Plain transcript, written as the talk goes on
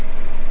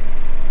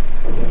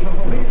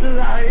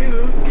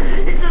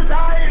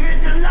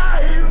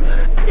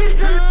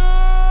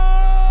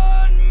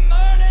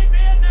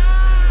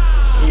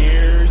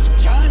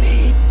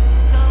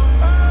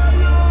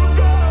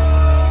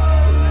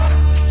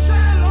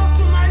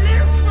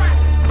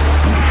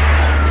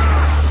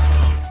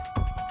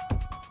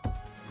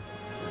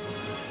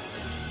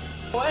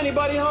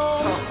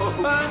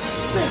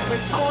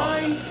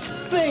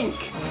think?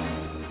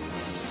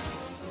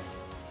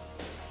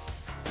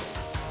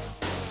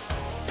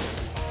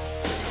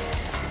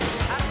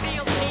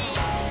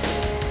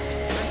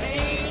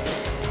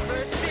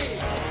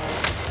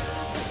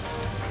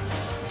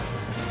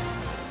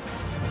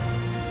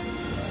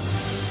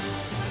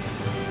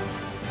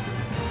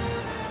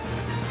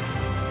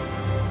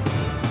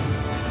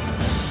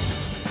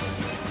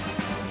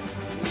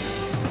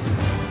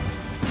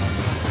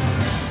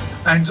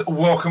 And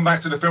welcome back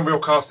to the Film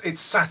Reelcast.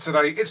 It's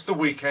Saturday, it's the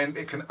weekend.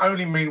 It can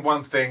only mean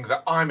one thing,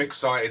 that I'm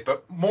excited,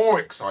 but more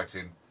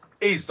exciting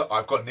is that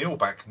I've got Neil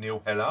back.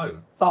 Neil, hello.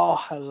 Oh,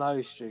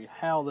 hello, Stu.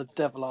 How the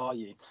devil are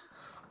you?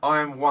 I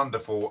am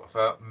wonderful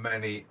for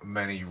many,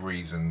 many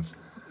reasons.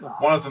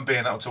 One of them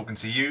being that I'm talking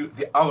to you.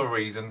 The other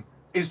reason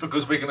is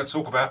because we're going to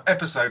talk about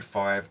Episode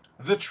 5,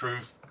 The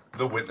Truth,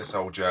 The Winter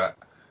Soldier,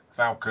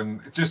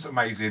 Falcon. It's just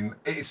amazing.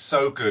 It is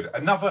so good.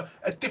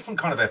 A different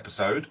kind of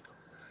episode.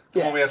 The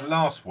one we had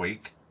last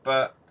week,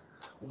 but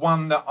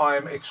one that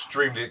I'm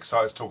extremely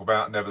excited to talk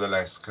about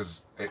nevertheless,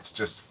 because it's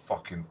just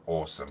fucking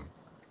awesome.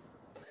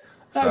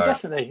 No,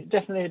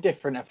 definitely a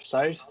different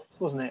episode,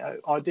 wasn't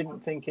it? I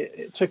didn't think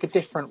it took a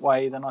different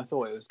way than I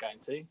thought it was going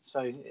to,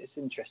 so it's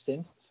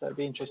interesting. So it'd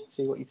be interesting to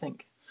see what you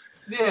think.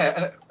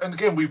 Yeah, and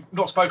again, we've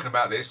not spoken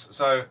about this,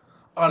 so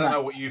I don't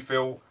know what you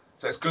feel,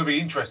 so it's going to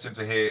be interesting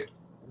to hear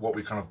what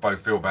we kind of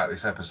both feel about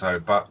this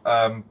episode. But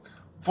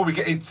before we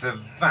get into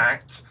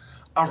that,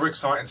 other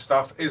exciting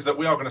stuff is that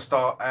we are going to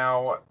start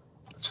our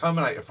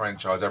Terminator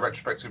franchise, our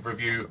retrospective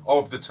review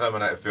of the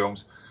Terminator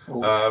films.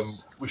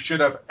 We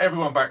should have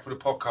everyone back for the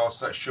podcast,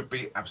 so that should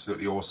be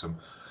absolutely awesome.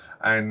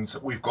 And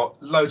we've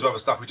got loads of other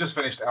stuff. We just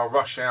finished our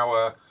Rush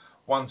Hour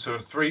 1, 2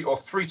 and 3, or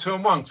 3, 2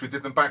 and 1, because we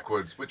did them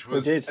backwards, which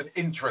was an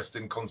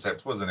interesting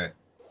concept, wasn't it?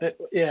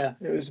 It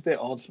was a bit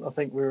odd. I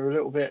think we were a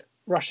little bit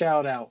rush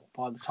out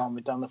by the time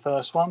we'd done the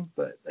first one,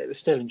 but it was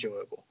still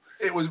enjoyable.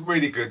 It was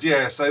really good,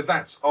 yeah. So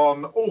that's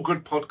on all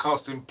good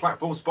podcasting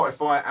platforms,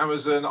 Spotify,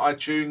 Amazon,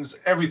 iTunes,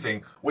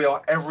 everything. We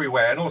are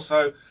everywhere. And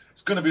also,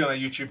 it's going to be on our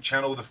YouTube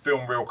channel, The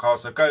Film Reelcast.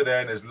 So go there,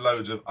 and there's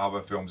loads of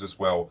other films as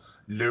well.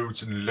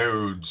 Loads and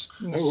loads.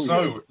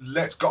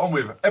 Let's get on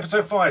with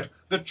Episode 5,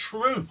 The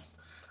Truth.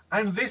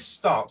 And this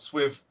starts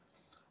with,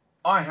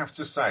 I have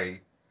to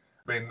say,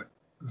 been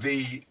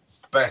the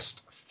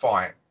best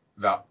fight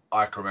that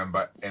I can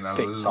remember in a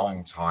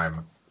long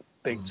time.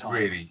 Big time.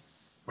 Really.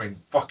 I mean,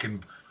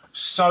 fucking...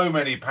 so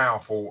many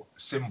powerful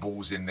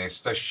symbols in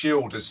this. The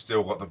shield has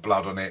still got the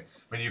blood on it.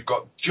 I mean, you've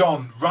got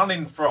John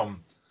running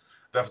from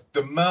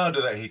the murder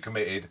that he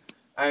committed,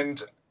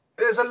 and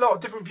there's a lot of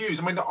different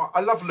views. I mean,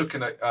 I love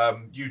looking at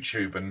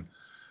YouTube and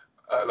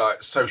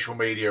like social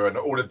media and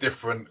all the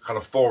different kind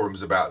of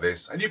forums about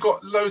this, and you've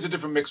got loads of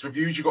different mixed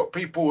reviews. You've got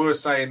people who are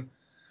saying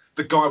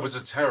the guy was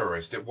a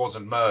terrorist, it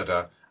wasn't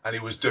murder, and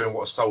he was doing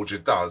what a soldier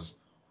does,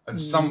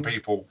 and some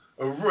people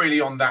are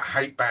really on that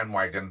hate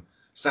bandwagon,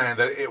 saying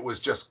that it was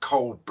just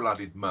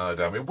cold-blooded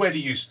murder. I mean, where do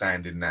you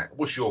stand in that?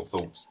 What's your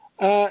thoughts?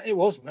 It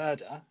was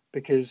murder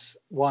because,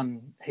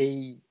 one,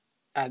 he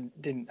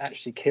didn't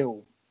actually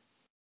kill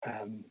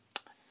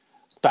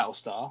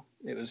Battlestar.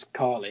 It was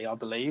Carly, I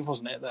believe,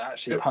 wasn't it, that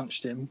actually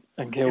punched him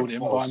and killed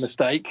him by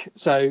mistake.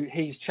 So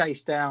he's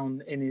chased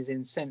down in his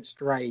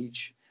incensed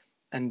rage,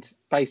 and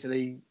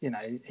basically,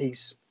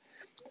 he's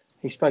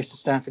supposed to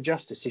stand for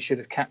justice. He should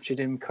have captured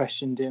him,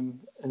 questioned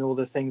him, and all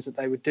the things that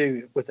they would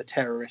do with a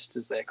terrorist,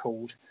 as they're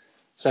called.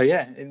 So,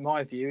 yeah, in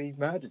my view, he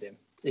murdered him.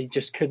 He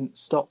just couldn't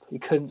stop. He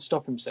couldn't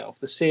stop himself.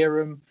 The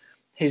serum,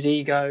 his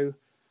ego,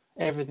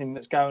 everything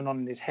that's going on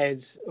in his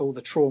head, all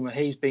the trauma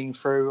he's been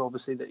through,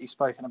 obviously, that you've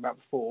spoken about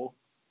before,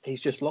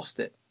 he's just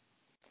lost it.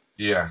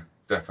 Yeah,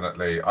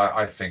 definitely.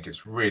 I think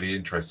it's really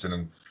interesting.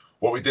 And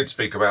what we did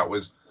speak about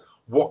was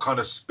what kind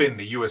of spin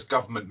the US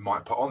government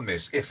might put on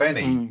this, if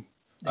any.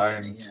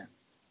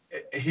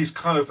 He's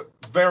kind of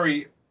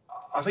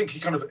I think he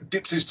kind of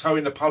dips his toe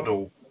in the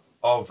puddle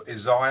of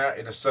Isaiah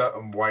in a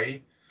certain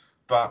way,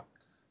 but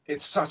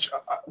it's such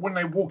when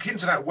they walk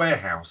into that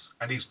warehouse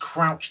and he's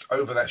crouched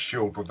over that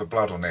shield with the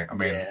blood on it. I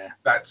mean,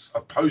 that's a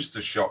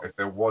poster shot if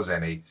there was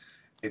any.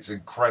 It's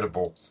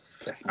incredible.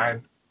 Definitely.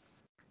 And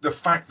the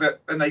fact that,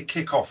 and they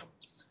kick off,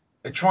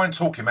 they try and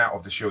talk him out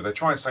of the shield. They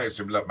try and say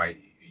to him, look, mate,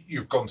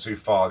 you've gone too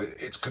far.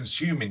 It's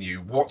consuming you.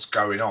 What's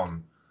going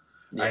on?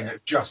 Yeah. And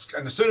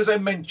as soon as they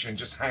mention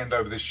just hand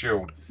over the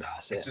shield,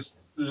 it's just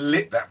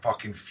lit that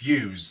fucking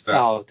fuse.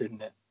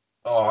 Didn't it?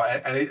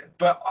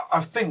 But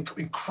I think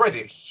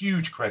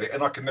huge credit,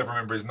 and I can never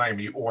remember his name.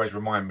 And you always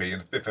remind me in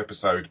the 5th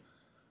episode.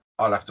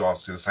 I'll have to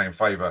ask you the same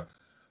favour.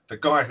 The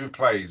guy who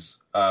plays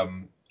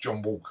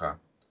John Walker,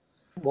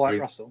 Wyatt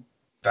Russell.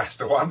 That's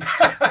the one.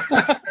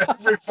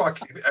 Every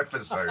fucking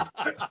episode.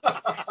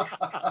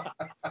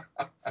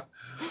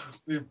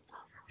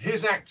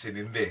 His acting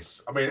in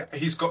this, I mean,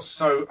 he's got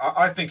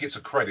I think it's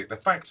a credit. The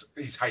fact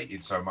he's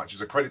hated so much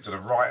is a credit to the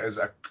writers,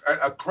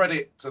 a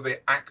credit to the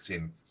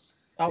acting.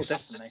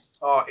 Definitely.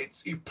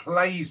 He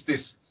plays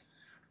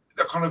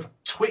the kind of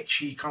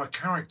twitchy kind of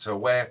character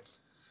where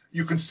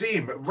you can see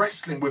him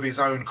wrestling with his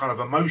own kind of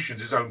emotions,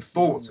 his own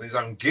thoughts, and his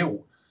own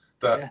guilt.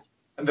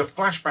 And And the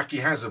flashback he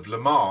has of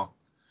Lamar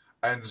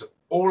and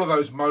all of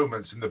those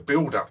moments in the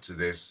build up to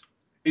this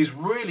is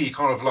really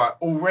kind of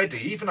like already,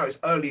 even though it's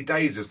early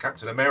days as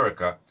Captain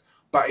America,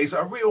 but he's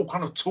a real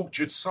kind of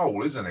tortured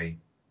soul, isn't he?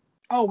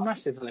 Oh,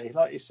 massively.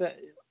 Like you said,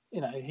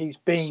 he's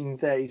been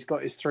there. He's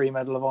got his 3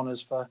 Medal of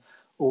Honors for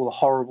all the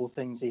horrible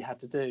things he had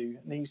to do,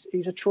 and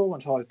he's a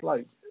traumatized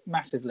bloke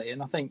massively.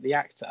 And I think the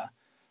actor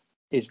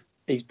he's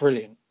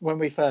brilliant. When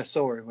we first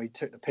saw him, we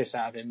took the piss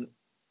out of him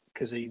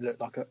because he looked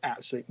like an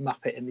absolute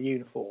muppet in the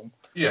uniform.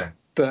 Yeah.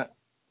 But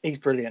he's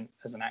brilliant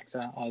as an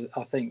actor.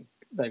 I think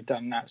they've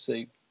done an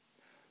absolute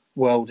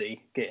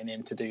worldie getting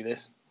him to do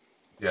this.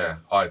 Yeah,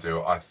 I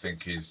do. I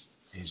think he's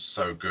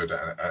so good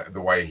at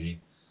the way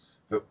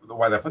the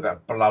way they put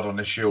that blood on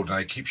the shield and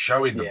they keep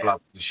showing the blood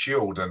on the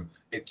shield and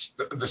it's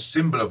the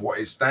symbol of what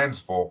it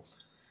stands for.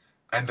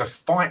 And the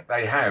fight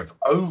they have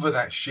over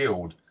that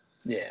shield,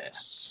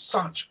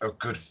 such a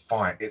good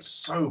fight. It's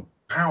so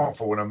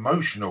powerful and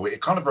emotional.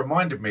 It kind of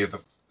reminded me of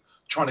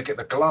trying to get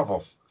the glove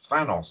off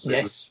Thanos.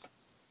 Yes.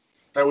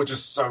 They were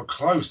just so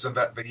close, and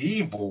that the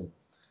evil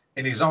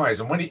in his eyes.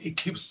 And when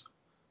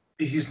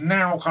he's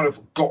now kind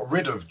of got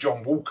rid of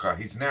John Walker.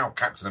 He's now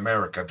Captain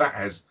America. That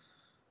has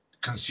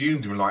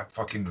consumed him like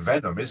fucking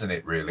venom, isn't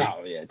it, really?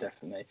 Oh, yeah,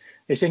 definitely.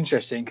 It's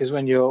interesting because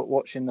when you're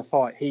watching the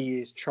fight, he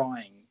is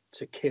trying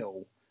to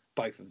kill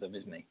both of them,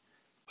 isn't he?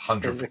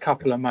 100%. There's a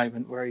couple of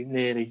moments where he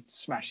nearly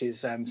smashes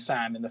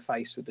Sam in the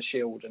face with the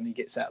shield and he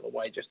gets out of the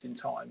way just in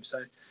time.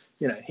 So,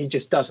 he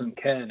just doesn't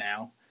care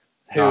now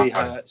who he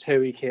hurts, who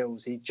he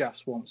kills. He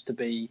just wants to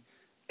be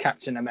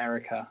Captain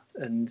America.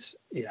 And,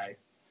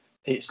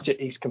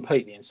 he's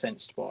completely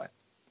incensed by it.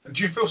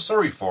 Do you feel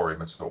sorry for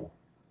him at all?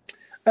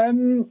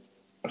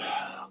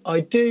 I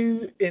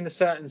do, in a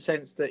certain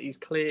sense, that he's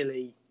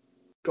clearly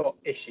got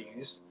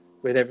issues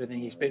with everything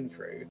he's been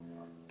through,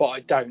 but I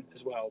don't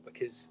as well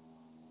because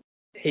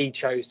he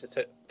chose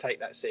to take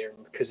that serum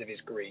because of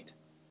his greed.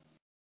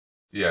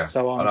 Yeah.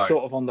 So I'm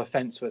sort of on the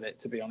fence with it,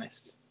 to be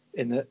honest.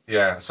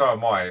 Yeah, so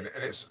am I, and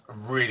it's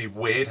really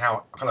weird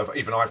how kind of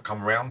even I've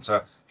come around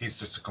to he's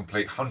just a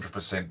complete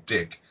 100%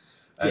 dick,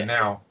 and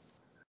now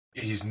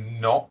he's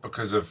not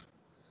because of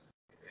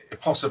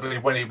possibly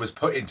when he was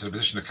put into the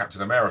position of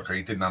Captain America,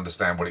 he didn't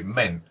understand what it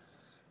meant,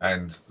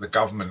 and the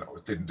government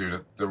didn't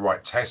do the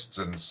right tests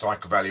and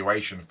psych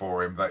evaluation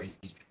for him that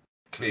he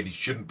clearly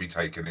shouldn't be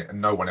taking it, and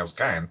no one else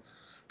can.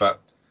 But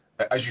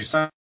as you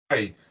say,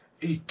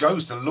 he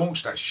goes to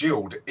launch that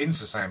shield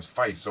into Sam's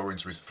face or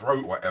into his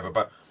throat, whatever.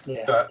 But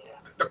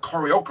the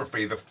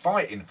choreography, the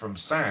fighting from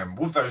Sam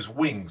with those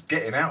wings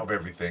getting out of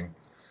everything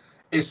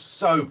is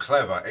so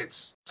clever.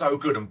 It's so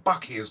good. And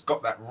Bucky has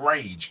got that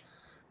rage.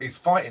 He's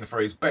fighting for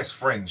his best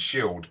friend's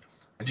shield.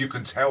 And you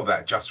can tell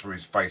that just for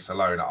his face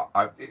alone.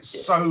 It's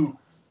so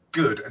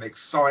good and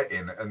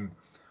exciting and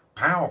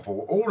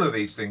powerful. All of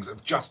these things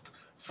of just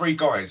 3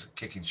 guys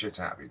kicking shit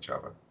out of each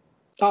other.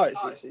 Oh,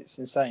 it's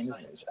insane, isn't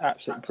it? It's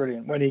absolutely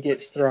brilliant. When he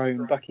gets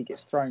thrown, Bucky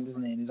gets thrown,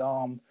 doesn't he? And his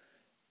arm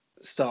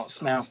starts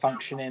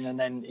malfunctioning, and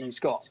then he's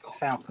got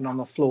Falcon on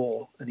the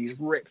floor, and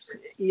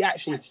he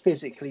actually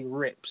physically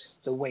rips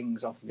the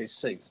wings off of his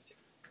suit,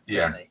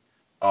 doesn't he?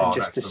 And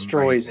just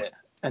destroys it.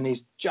 And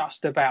he's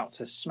just about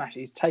to smash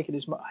it. He's taken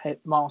his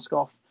mask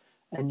off,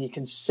 and you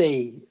can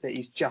see that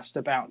he's just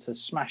about to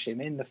smash him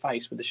in the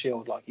face with the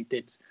shield like he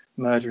did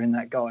murdering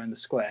that guy in the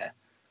square.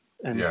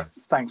 And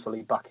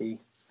thankfully, Bucky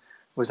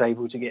was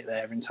able to get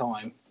there in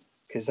time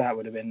because that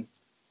would have been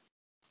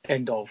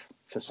end of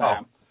for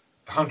Sam.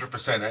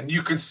 100%. And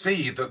you can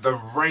see that the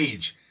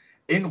rage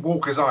in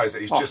Walker's eyes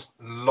that he's just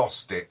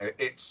lost it.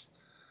 It's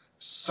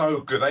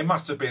so good. They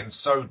must have been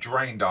so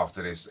drained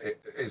after this.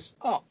 It is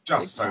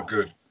just so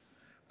good.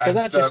 But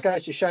that just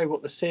goes to show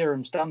what the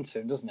serum's done to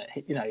him, doesn't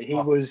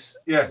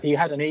it? He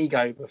had an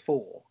ego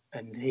before,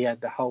 and he had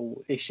the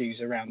whole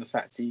issues around the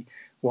fact he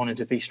wanted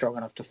to be strong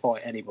enough to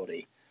fight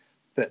anybody.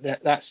 But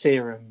that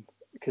serum,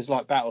 because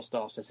like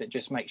Battlestar says, it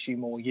just makes you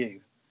more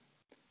you.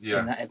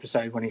 Yeah. In that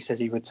episode when he said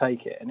he would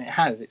take it, and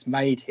it's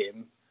made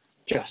him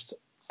just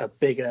a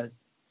bigger,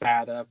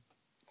 badder,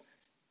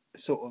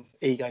 sort of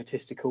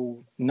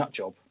egotistical nut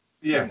job.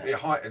 Yeah, it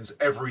heightens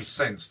every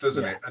sense,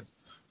 doesn't it? And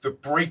the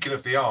breaking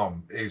of the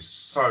arm is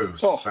so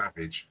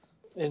savage.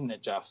 Isn't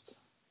it just?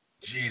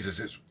 Jesus,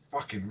 it's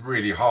fucking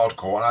really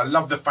hardcore. And I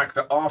love the fact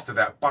that after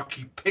that,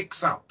 Bucky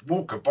picks up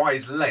Walker by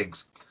his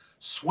legs,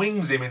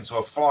 swings him into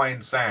a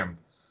flying Sam,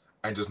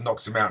 and just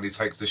knocks him out, and he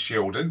takes the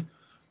shield. And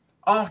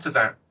after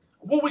that,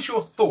 what was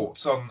your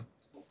thoughts on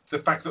the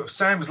fact that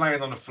Sam's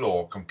laying on the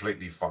floor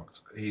completely fucked?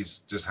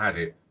 He's just had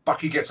it.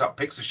 Bucky gets up,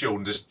 picks the shield,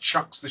 and just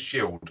chucks the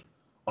shield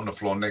on the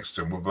floor next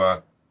to him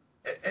with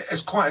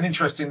it's quite an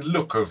interesting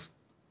look of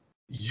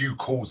you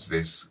caused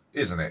this,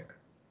 isn't it?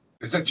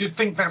 Do you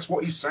think that's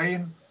what he's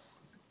saying?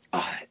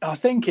 I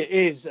think it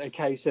is a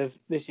case of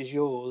this is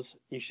yours.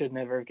 You should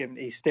never have given.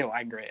 He's still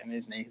angry at him,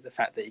 isn't he? The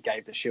fact that he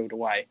gave the shield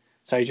away.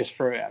 So he just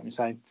threw it at him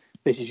saying,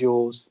 this is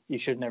yours. You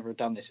should never have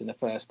done this in the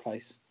first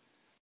place.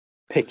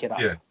 Pick it up.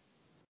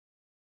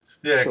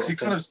 Yeah,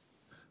 because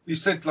he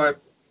said like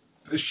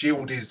the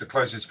shield is the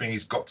closest thing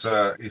he's got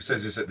to. He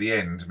says this at the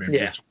end. I mean,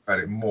 Yeah. we've talked about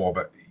it more,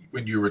 but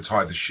when you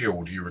retired the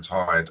shield, you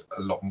retired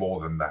a lot more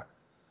than that,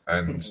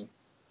 and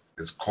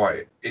it's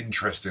quite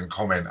interesting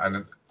comment.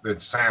 And then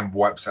Sam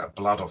wipes that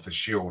blood off the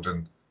shield,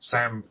 and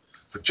Sam,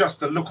 just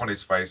the look on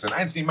his face, and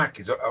Anthony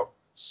Mackie's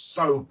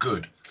so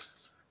good.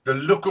 The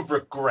look of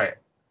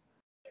regret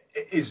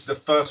is the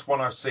first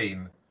one I've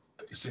seen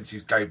since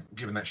he's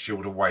given that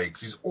shield away,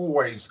 because he's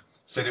always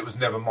said it was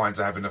never mine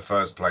to have in the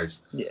first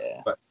place.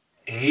 Yeah. But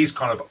he's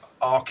kind of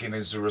arcing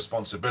as a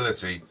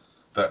responsibility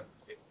that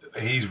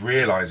he's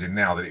realising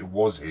now that it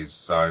was his.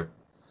 So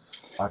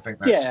I think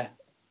that's... Yeah.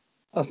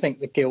 I think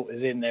the guilt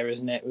is in there,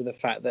 isn't it, with the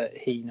fact that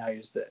he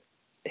knows that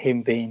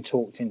him being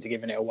talked into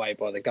giving it away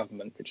by the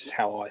government, which is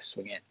how I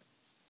swing it,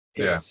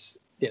 is,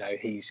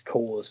 he's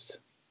caused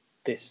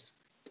this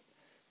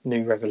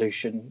new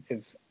revolution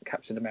of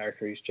Captain America,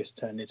 who's just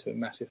turned into a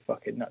massive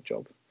fucking nut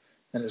job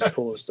and has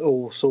caused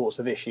all sorts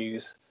of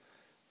issues,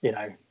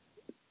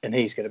 and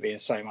he's going to be in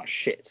so much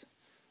shit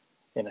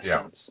in a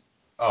sense.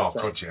 Oh,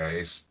 God, yeah,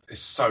 it's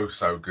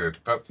so good.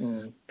 But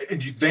and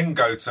you then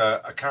go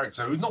to a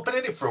character who's not been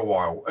in it for a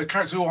while, a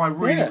character who I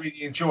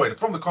really enjoyed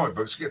from the comic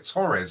books. You get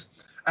Torres,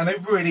 and they're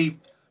really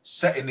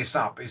setting this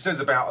up. It says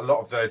about a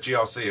lot of the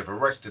GRC have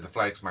arrested the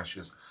Flag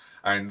Smashers,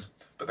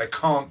 but they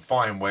can't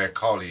find where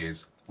Carly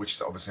is, which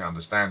is obviously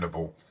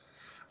understandable.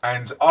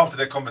 And after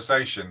their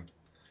conversation,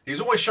 he's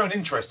always shown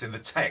interest in the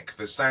tech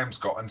that Sam's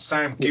got, and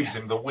Sam gives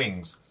him the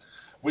wings,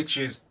 which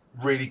is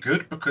really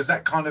good because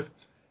that kind of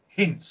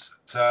hints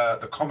to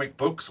the comic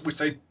books, which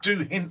they do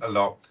hint a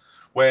lot,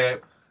 where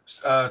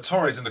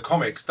Torres in the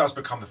comics does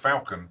become the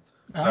Falcon.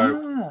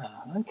 So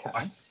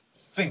I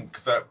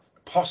think that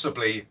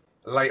possibly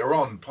later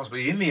on,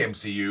 possibly in the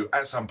MCU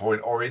at some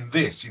point, or in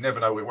this, you never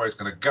know where it's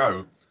going to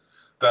go,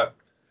 that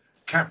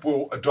Cap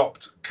will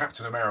adopt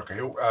Captain America.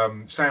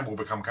 Sam will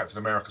become Captain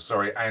America,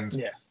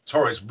 and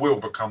Torres will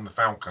become the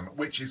Falcon,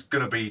 which is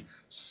going to be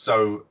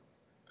so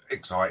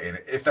exciting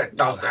if that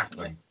does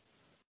happen.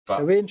 But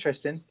it'll be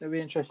interesting. It'll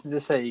be interesting to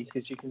see,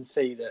 because you can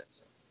see that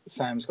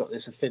Sam's got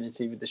this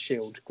affinity with the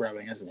shield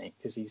growing, hasn't he?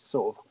 Because he's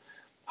sort of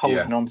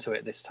holding on to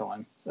it this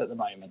time at the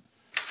moment.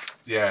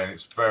 Yeah, and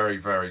it's very,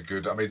 very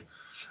good. I mean,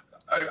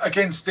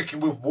 again, sticking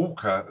with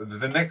Walker,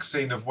 the next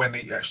scene of when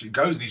he actually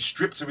goes and he's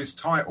stripped of his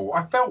title,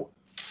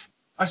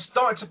 I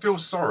started to feel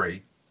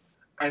sorry,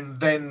 and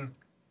then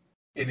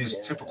in his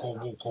typical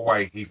walk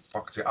away, he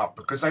fucked it up,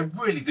 because they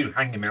really do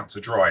hang him out to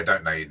dry,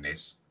 don't they, in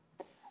this?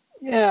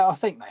 Yeah, I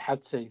think they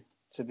had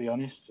to be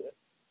honest.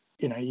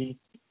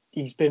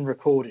 He's been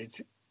recorded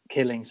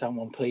killing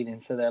someone pleading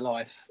for their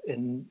life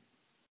in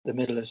the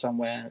middle of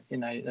somewhere.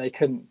 They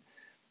couldn't,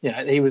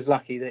 he was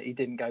lucky that he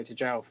didn't go to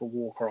jail for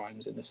war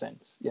crimes, in the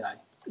sense,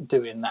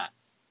 doing that.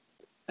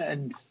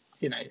 And,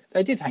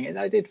 they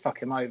did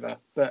fuck him over,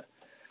 but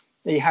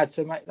they had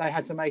to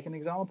make an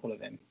example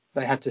of him.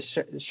 They had to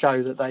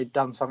show that they'd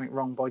done something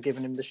wrong by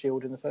giving him the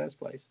shield in the first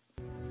place.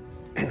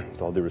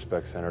 With all due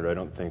respect, Senator, I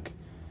don't think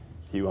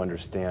you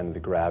understand the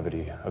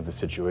gravity of the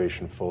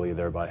situation fully,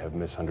 thereby have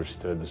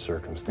misunderstood the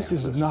circumstances.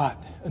 This is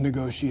not a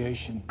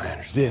negotiation. I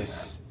understand.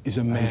 This is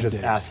a mandate. I'm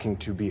just asking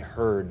to be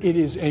heard. It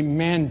is a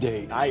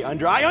mandate. I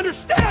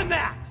understand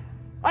that!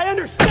 I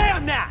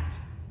understand that!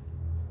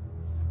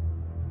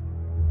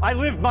 I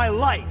lived my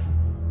life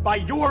by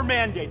your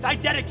mandates. I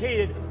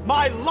dedicated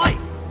my life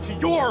to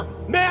your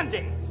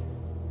mandates.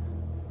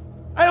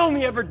 I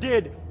only ever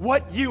did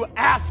what you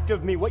asked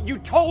of me, what you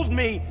told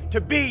me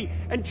to be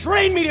and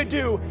trained me to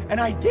do,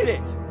 and I did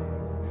it.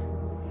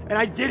 And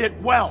I did it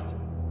well.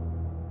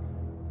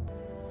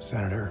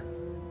 Senator,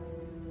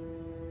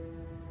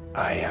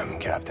 I am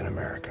Captain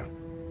America.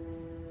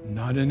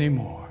 Not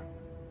anymore.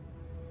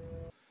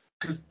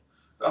 Because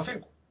I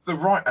think the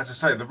writing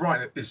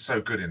is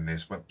so good in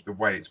this, the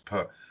way it's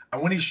put.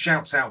 And when he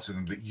shouts out to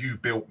them that you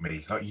built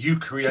me, like you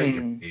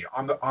created me,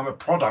 I'm a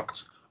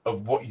product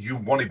of what you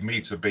wanted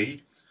me to be.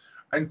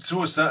 And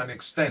to a certain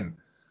extent,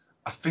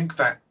 I think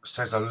that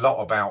says a lot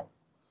about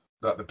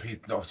that the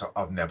people.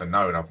 I've never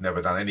known. I've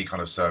never done any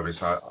kind of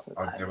service. I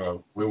never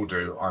will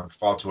do. I'm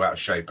far too out of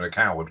shape and a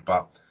coward.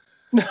 But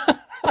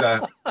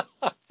that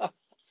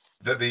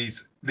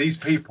these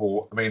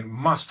people, I mean,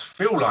 must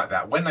feel like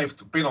that when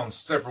they've been on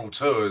several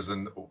tours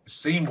and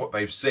seen what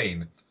they've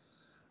seen,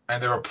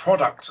 and they're a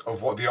product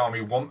of what the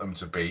army want them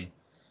to be,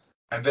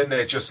 and then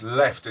they're just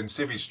left in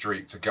Civvy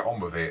Street to get on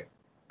with it,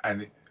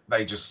 and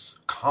they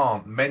just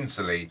can't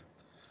mentally.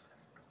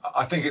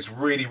 I think it's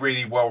really,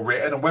 really well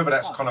written, and whether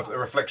that's kind of a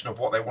reflection of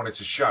what they wanted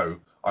to show,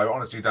 I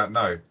honestly don't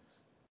know.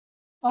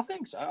 I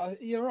think so.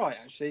 You're right,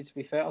 actually, to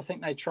be fair. I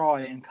think they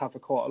try and cover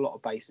quite a lot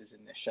of bases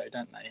in this show,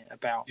 don't they,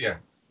 about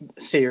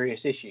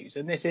serious issues.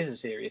 And this is a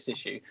serious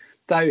issue,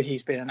 though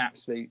he's been an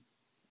absolute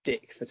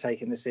dick for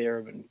taking the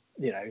serum, and,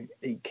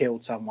 he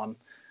killed someone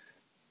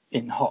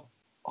in hot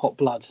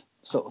blood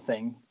sort of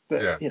thing.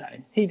 But,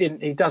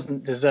 he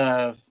doesn't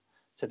deserve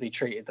to be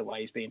treated the way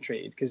he's being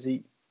treated, because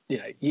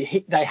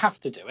they have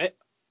to do it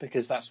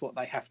because that's what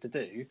they have to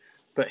do,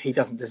 but he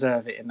doesn't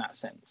deserve it in that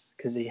sense,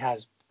 because he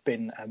has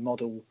been a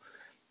model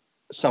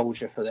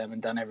soldier for them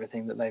and done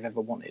everything that they've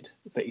ever wanted,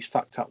 but he's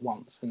fucked up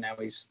once and now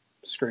he's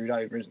screwed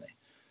over, isn't he?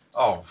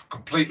 Oh,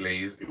 completely.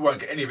 He won't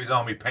get any of his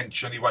army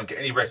pension. He won't get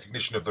any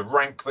recognition of the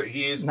rank that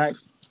he is. No.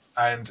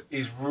 And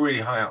he's really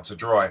hung out to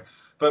dry.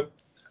 But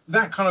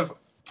that kind of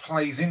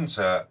plays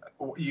into,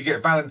 you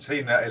get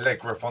Valentina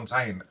Allegra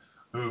Fontaine,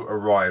 who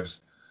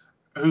arrives,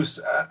 who's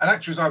an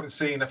actress I haven't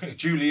seen. I think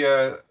it's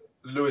Julia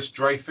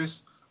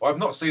Louis-Dreyfus. Well, I've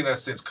not seen her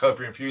since Curb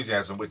Your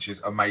Enthusiasm, which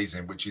is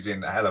amazing, which is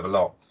in a hell of a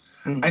lot.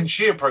 And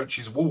she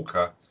approaches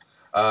Walker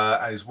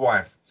and his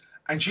wife,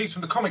 and she's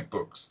from the comic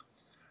books.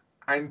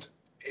 And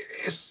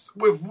it's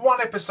with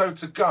one episode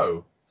to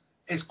go,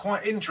 it's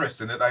quite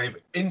interesting that they've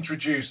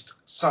introduced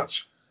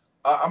such,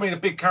 I mean, a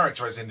big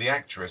character as in the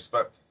actress,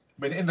 but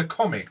I mean, in the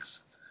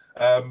comics,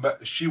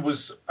 she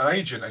was an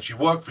agent and she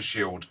worked for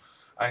S.H.I.E.L.D.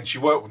 and she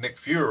worked with Nick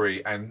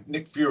Fury, and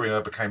Nick Fury and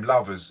her became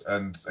lovers,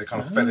 and they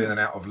kind of fell in and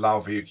out of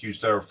love. He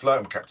accused her of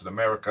flirting with Captain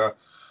America.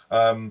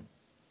 But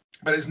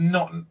it's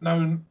not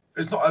known,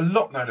 there's not a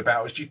lot known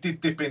about her. She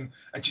did dip in,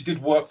 and she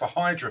did work for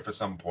Hydra for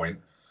some point.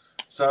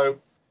 So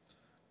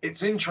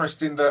it's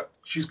interesting that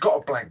she's got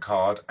a blank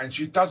card, and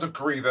she does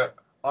agree that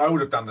I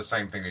would have done the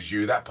same thing as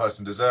you. That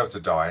person deserved to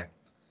die.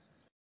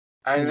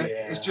 And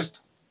it's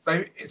just,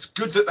 it's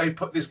good that they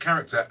put this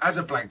character as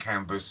a blank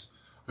canvas,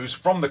 who's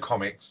from the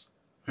comics,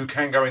 who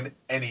can go in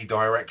any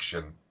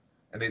direction,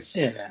 and it's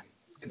going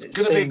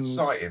to be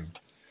exciting.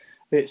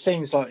 It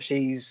seems like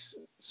she's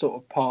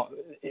sort of part.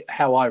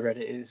 How I read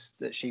it is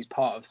that she's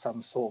part of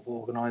some sort of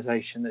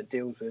organisation that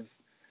deals with,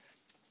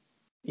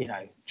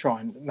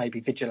 trying maybe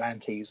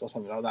vigilantes or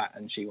something like that,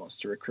 and she wants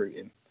to recruit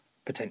him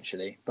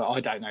potentially. But I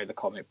don't know the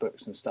comic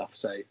books and stuff,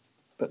 so.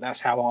 But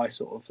that's how I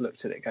sort of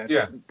looked at it.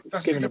 Going,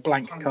 that's given a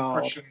blank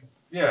card.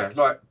 Yeah,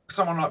 like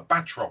someone like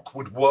Batroc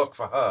would work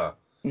for her.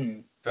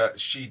 That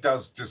she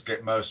does just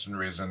get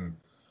mercenaries and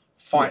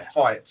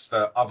fights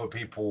that other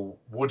people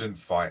wouldn't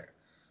fight,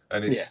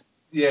 and it's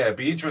it'd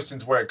be interesting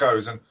to where it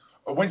goes. And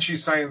when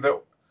she's saying that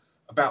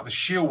about the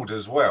S.H.I.E.L.D.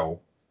 as well,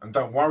 and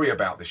don't worry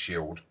about the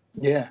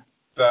S.H.I.E.L.D.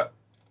 That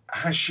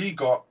has she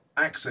got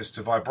access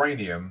to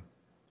vibranium,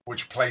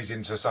 which plays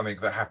into something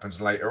that happens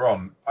later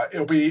on.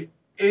 It'll be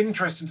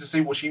interesting to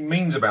see what she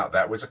means about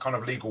that. It's a kind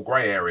of legal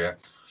grey area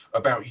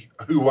about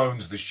who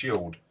owns the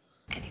S.H.I.E.L.D.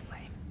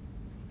 Anyway,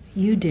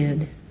 you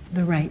did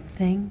the right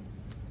thing,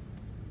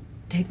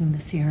 taking the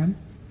serum.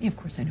 Yeah, of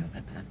course I know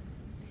about that.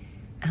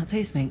 And I'll tell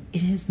you something,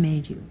 it has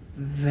made you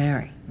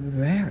very,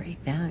 very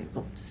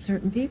valuable to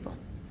certain people.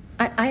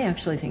 I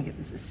actually think it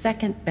was the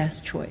second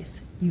best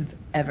choice you've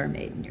ever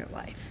made in your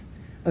life.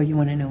 Oh, you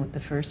want to know what the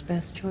first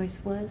best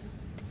choice was?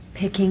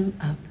 Picking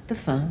up the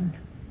phone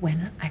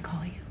when I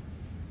call you.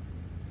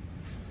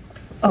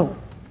 Oh,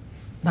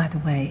 by the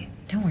way,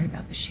 don't worry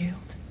about the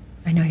S.H.I.E.L.D.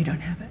 I know you don't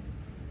have it.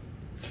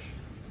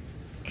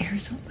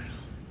 Here's a little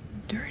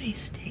dirty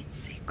state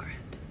secret.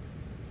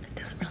 It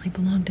doesn't really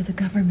belong to the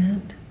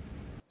government.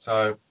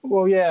 So,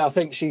 well, yeah, I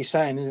think she's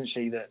saying, isn't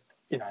she, that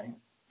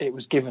it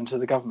was given to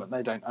the government.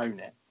 They don't own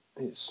it.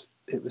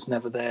 It was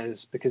never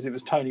theirs because it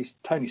was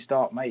Tony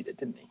Stark made it,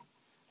 didn't he?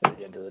 At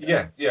the end of the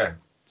day. Yeah.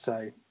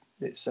 So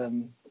it's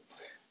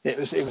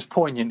it was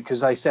poignant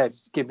because they said,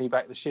 "Give me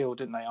back the S.H.I.E.L.D."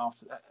 didn't they?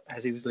 After that,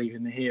 as he was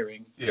leaving the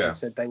hearing, they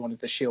said they wanted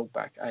the S.H.I.E.L.D.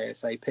 back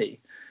ASAP,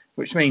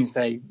 which means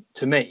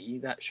to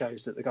me, that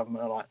shows that the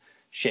government are like,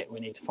 shit,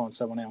 we need to find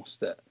someone else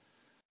that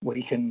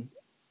we can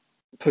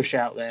push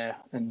out there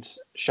and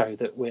show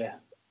that we're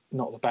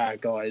not the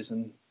bad guys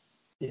and,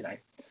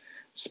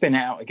 spin it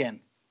out again.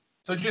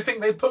 So do you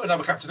think they'd put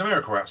another Captain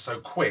America out so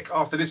quick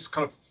after this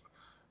kind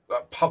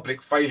of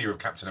public failure of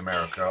Captain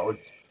America?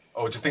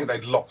 Or do you think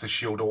they'd lock the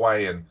S.H.I.E.L.D.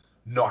 away and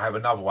not have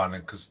another one?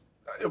 Because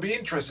it'll be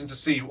interesting to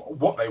see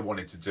what they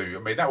wanted to do.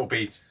 I mean, that would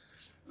be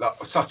like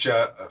such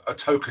a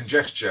token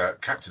gesture,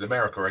 Captain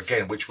America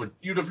again, which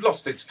you'd have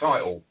lost its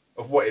title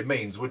of what it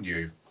means, wouldn't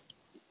you?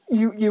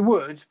 You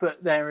would,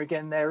 but there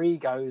again, their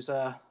egos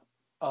are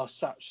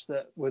such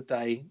that would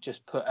they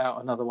just put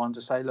out another one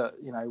to say, look,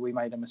 we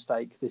made a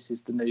mistake. This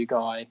is the new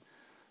guy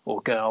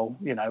or girl,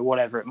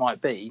 whatever it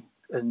might be.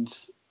 And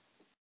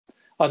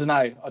I don't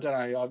know.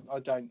 I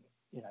don't.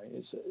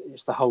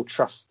 It's the whole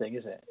trust thing,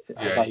 is it?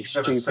 Yeah, you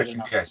can never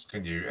second guess,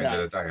 can you? End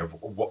of the day, of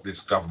what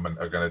this government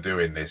are going to do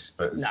in this.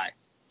 But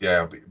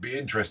it'll be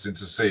interesting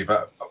to see.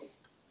 But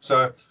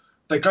so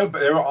they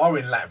are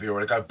in Latvia,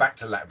 or they go back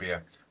to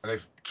Latvia, and they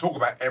talk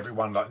about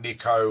everyone like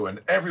Nico and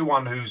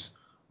everyone who's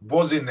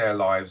was in their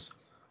lives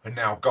and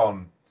now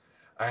gone.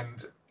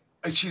 And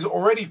she's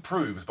already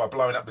proved by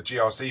blowing up the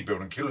GRC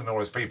building, killing all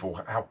those people,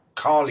 how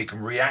Carly can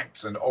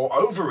react or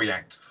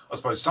overreact, I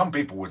suppose some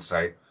people would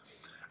say.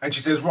 And she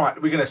says, right,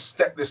 we're going to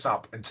step this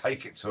up and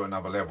take it to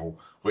another level,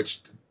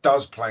 which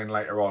does play in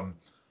later on.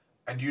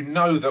 And you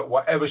know that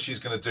whatever she's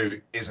going to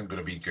do isn't going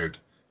to be good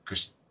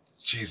because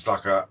she's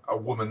like a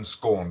woman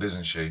scorned,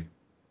 isn't she?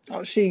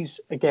 Oh, she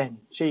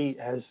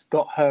has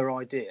got her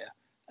idea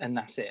and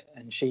that's it.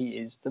 And she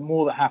is, the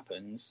more that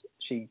happens,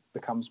 she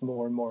becomes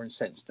more and more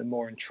incensed and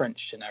more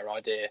entrenched in her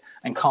idea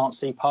and can't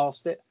see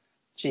past it.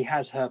 She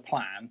has her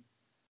plan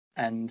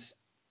and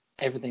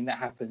everything that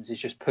happens is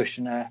just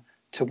pushing her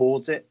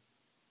towards it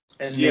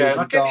in an Yeah,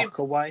 even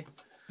darker way.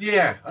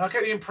 Yeah, and I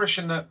get the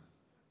impression that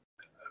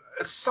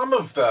some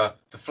of the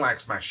Flag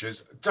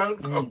Smashers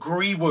don't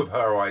agree with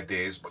her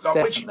ideas, but like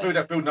when she blew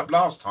that building up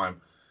last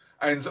time,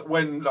 and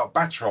when like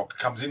Batroc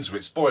comes into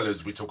it,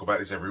 spoilers, we talk about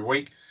this every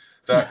week,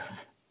 that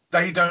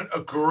they don't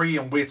agree,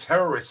 and we're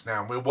terrorists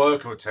now, and we're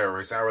working with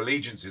terrorists, our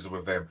allegiances are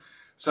with them.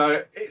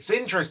 So it's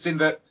interesting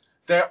that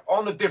they're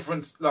on a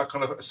different like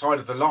kind of side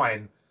of the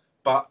line,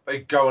 but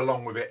they go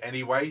along with it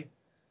anyway.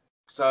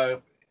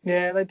 So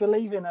yeah, they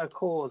believe in her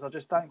cause. I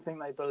just don't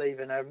think they believe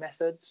in her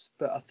methods,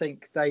 but I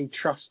think they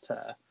trust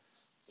her.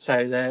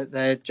 So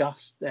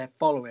they're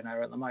following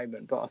her at the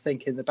moment, but I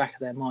think in the back of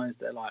their minds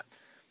they're like,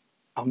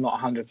 I'm not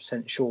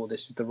 100% sure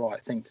this is the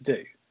right thing to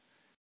do.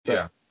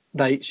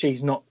 But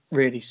she's not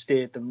really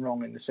steered them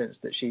wrong in the sense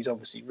that she's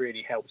obviously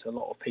really helped a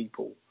lot of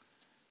people,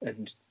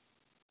 and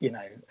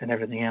and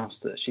everything else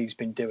that she's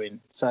been doing.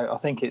 So I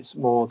think it's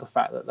more the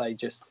fact that they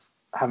just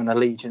have an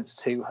allegiance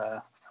to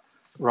her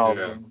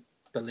rather than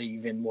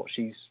believe in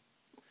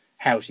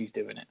how she's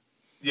doing it.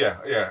 Yeah,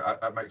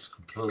 that makes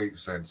complete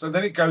sense. And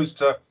then it goes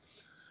to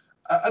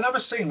another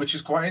scene which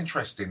is quite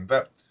interesting,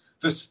 that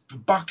this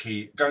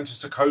Bucky going to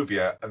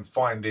Sokovia and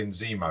finding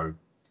Zemo.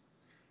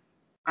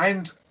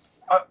 And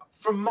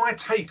from my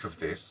take of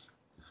this,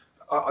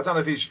 I don't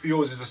know if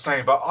yours is the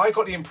same, but I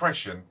got the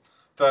impression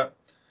that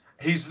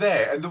he's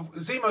there, and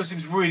Zemo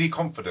seems really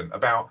confident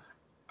about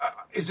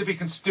as if he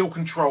can still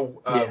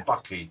control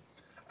Bucky,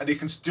 and he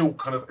can still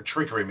kind of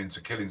trigger him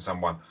into killing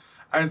someone,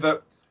 and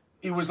that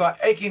he was like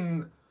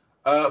egging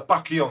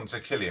Bucky on to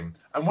kill him.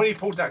 And when he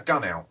pulled that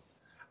gun out,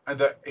 and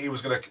that he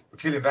was going to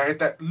kill him, they had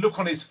that look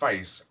on his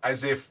face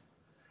as if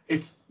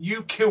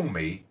you kill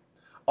me,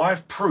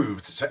 I've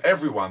proved to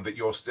everyone that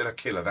you're still a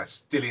killer, that's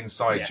still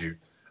inside you.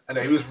 And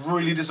he was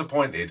really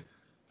disappointed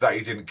that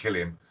he didn't kill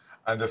him,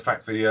 and the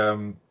fact that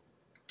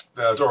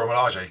the Dora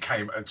Milaje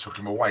came and took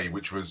him away,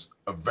 which was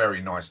a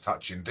very nice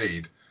touch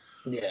indeed.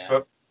 Yeah.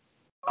 But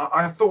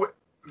I thought,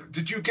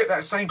 did you get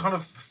that same kind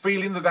of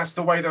feeling that that's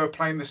the way they were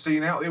playing the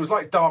scene out? It was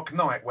like Dark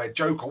Knight, where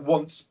Joker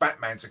wants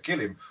Batman to kill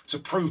him to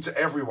prove to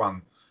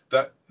everyone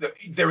that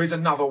there is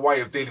another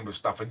way of dealing with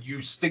stuff, and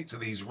you stick to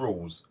these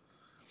rules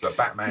that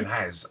Batman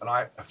has. And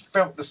I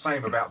felt the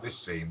same about this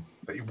scene,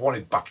 that he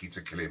wanted Bucky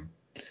to kill him.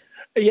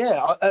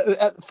 Yeah,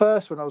 at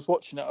first when I was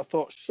watching it, I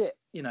thought, shit,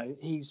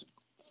 he's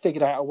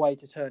figured out a way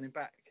to turn him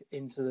back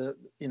into the,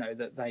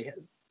 that they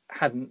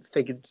hadn't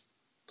figured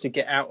to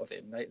get out of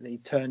him. They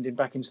turned him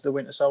back into the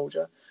Winter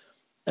Soldier.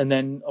 And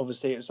then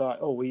obviously it's like,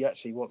 oh, he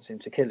actually wants him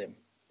to kill him.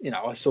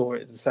 I saw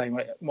it the same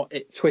way.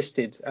 It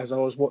twisted as I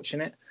was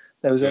watching it.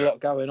 There was a lot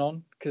going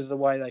on because of the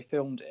way they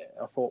filmed it.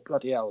 I thought,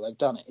 bloody hell, they've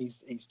done it.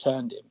 He's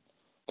turned him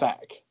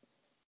back.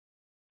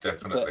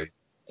 Definitely.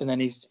 And then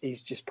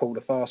he's just pulled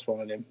a fast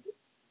one on him,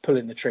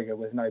 pulling the trigger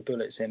with no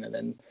bullets in, and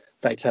then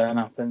they turn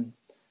up and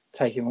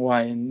take him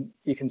away. And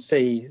you can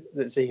see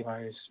that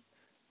Zemo is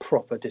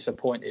proper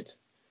disappointed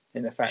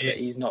in the fact that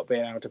he's not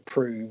being able to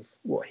prove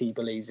what he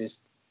believes is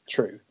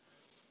true.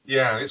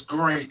 Yeah, it's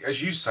great,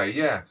 as you say,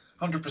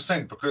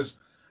 100%, because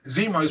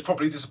Zemo is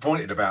probably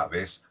disappointed about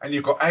this, and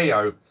you've got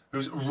Ao,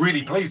 who's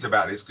really pleased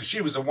about this, because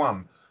she was the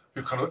one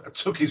who kind of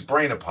took his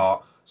brain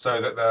apart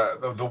so that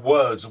the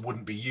words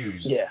wouldn't be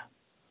used. Yeah.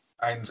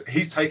 And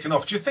he's taken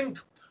off. Do you think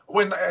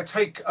when they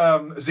take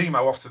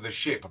Zemo off to the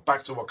ship,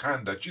 back to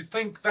Wakanda, do you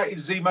think that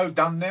is Zemo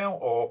done now,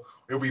 or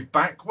he'll be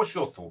back? What's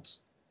your thoughts?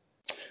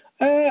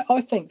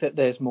 I think that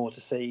there's more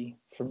to see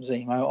from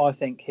Zemo. I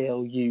think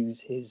he'll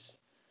use his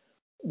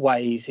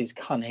ways, his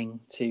cunning,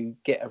 to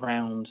get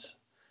around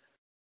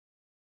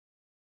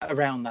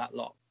that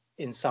lot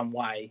in some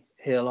way.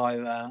 He'll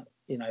either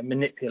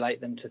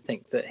manipulate them to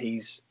think that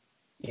he's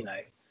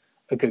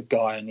a good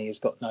guy, and he's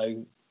got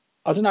no,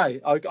 I don't know,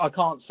 I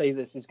can't see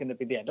this is going to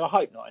be the end. I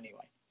hope not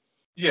anyway.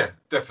 Yeah,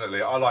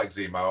 definitely. I like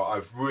Zemo.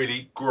 I've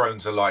really grown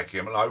to like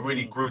him, and I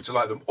really grew to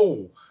like them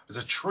all as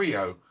a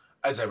trio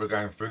as they were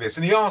going through this.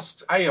 And he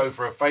asked Ao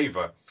for a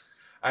favour,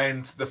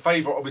 and the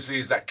favour obviously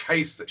is that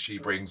case that she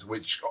brings,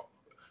 which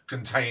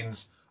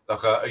contains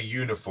like a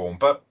uniform.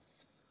 But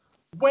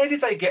where did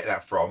they get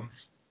that from,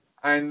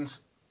 and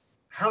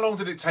how long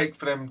did it take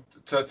for them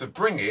to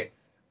bring it,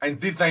 and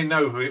did they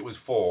know who it was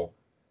for?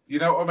 You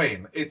know what I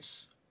mean?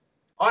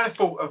 I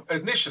thought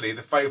initially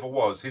the favour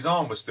was his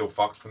arm was still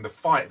fucked from the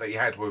fight that he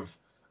had with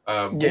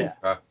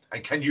Walker,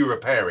 and can you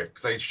repair it?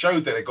 Because they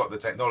showed that they got the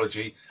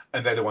technology,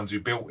 and they're the ones who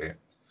built it.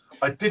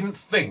 I didn't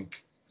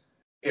think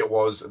it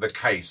was the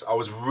case. I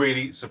was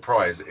really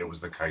surprised that it was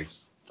the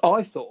case.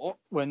 I thought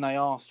when they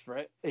asked for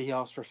it, he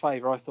asked for a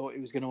favour, I thought he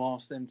was going to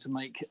ask them to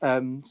make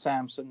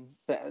Samson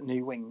better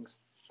new wings,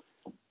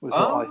 was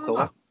what I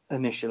thought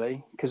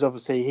initially, because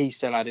obviously he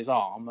still had his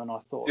arm, and I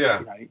thought,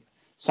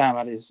 Sam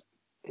had his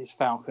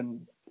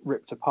Falcon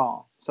ripped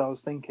apart. So I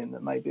was thinking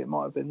that maybe it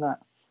might have been that.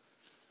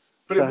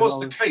 But it was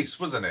the case,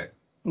 wasn't it?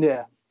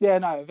 Yeah. Yeah,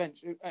 no,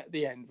 eventually, at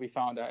the end, we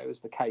found out it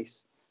was the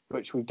case,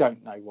 which we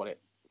don't know what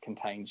it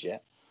contains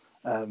yet,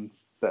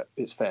 but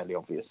it's fairly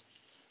obvious.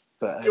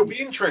 But it'll be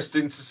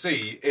interesting to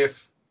see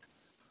if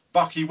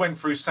Bucky went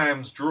through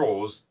Sam's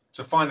drawers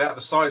to find out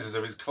the sizes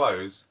of his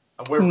clothes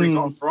and whether he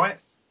got them right,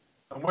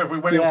 and whether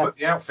when he'll put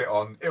the outfit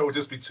on, it'll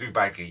just be too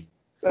baggy.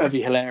 That'd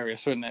be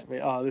hilarious, wouldn't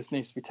it? Oh, this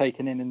needs to be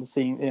taken in the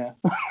scene. Yeah.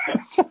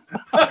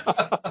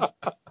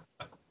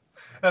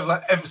 Have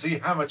like MC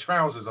Hammer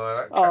trousers on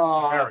that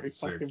Captain America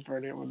suit. That'd be fucking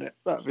brilliant, wouldn't it?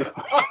 That'd be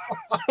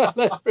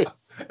hilarious.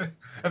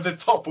 And the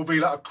top will be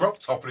like a crop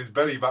top, and his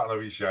belly button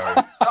will be showing.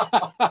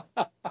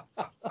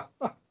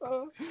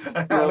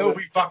 And it'll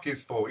be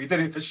Bucky's fault. He did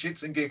it for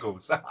shits and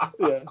giggles.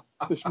 Yeah,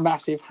 this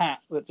massive hat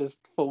that just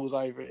falls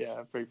over it. Yeah,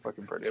 it'd be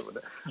fucking brilliant,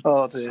 wouldn't it?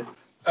 Oh dear.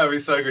 That'd be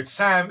so good.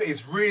 Sam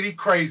is really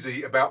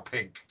crazy about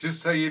pink.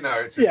 Just so you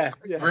know, it's his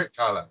favorite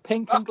colour.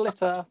 Pink and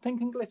glitter.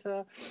 Pink and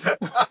glitter.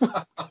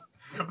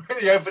 When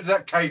he opens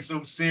that case,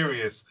 all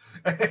serious.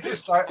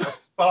 It's like a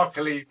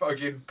sparkly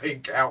fucking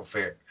pink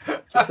outfit.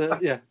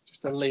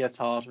 Just a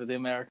leotard with the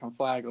American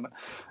flag on it.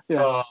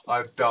 Yeah. Oh,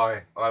 I'd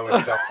die. I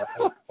would die.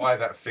 I'd buy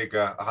that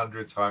figure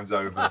 100 times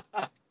over.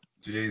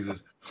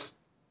 Jesus.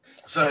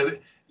 So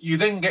you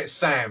then get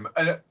Sam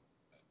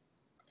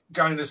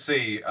going to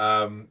see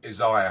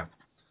Isaiah.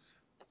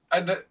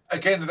 And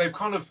again, they've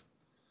kind of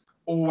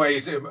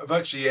always,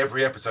 virtually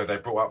every episode, they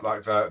brought up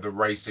like the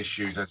race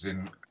issues, as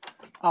in,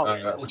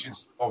 which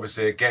is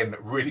obviously, again,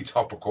 really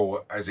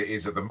topical as it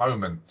is at the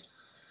moment.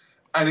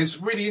 And it's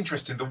really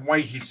interesting the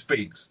way he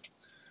speaks.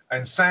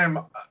 And Sam,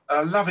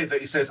 I love it that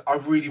he says, I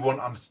really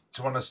want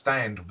to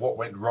understand what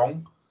went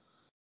wrong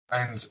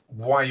and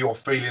why you're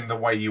feeling the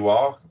way you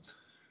are.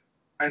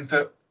 And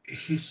that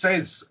he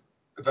says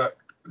that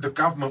the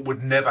government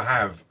would never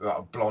have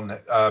a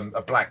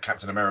black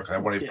Captain America. They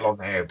wanted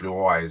blonde hair,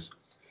 blue eyes.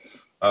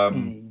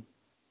 And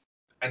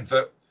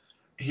that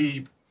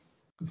he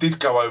did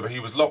go over, he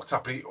was locked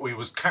up, he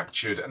was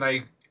captured, and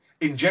they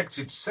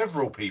injected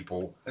several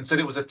people and said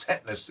it was a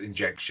tetanus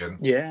injection.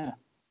 Yeah.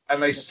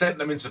 And they sent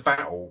them into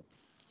battle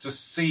to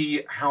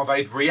see how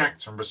they'd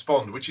react and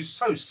respond, which is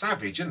so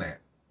savage, isn't it?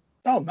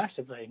 Oh,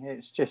 massively.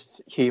 It's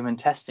just human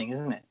testing,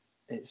 isn't it?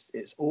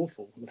 It's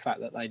awful, the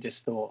fact that they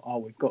just thought, oh,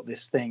 we've got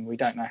this thing, we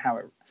don't know how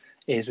it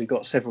is, we've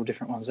got several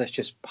different ones, let's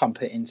just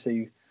pump it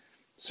into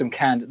some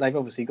they've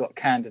obviously got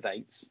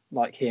candidates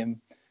like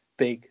him,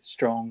 big,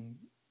 strong,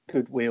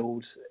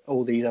 good-willed,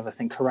 all these other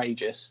things,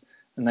 courageous,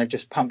 and they've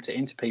just pumped it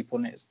into people,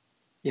 and it's,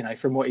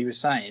 from what he was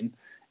saying,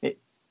 it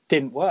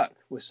didn't work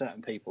with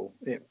certain people.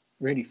 It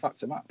really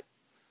fucked them up.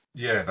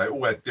 Yeah, they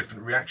all had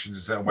different reactions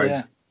in certain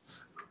ways.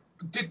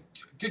 Yeah.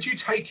 Did you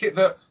take it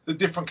that the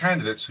different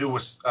candidates who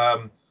was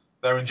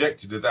they're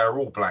injected, that they're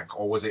all black,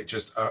 or was it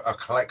just a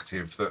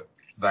collective that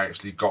they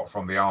actually got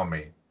from the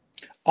army?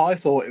 I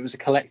thought it was a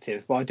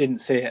collective, but I didn't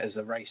see it as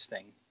a race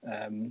thing.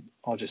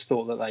 I just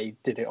thought that they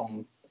did it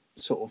on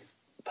sort of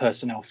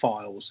personnel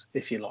files,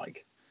 if you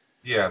like.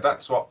 Yeah,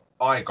 that's what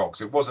I got,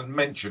 because it wasn't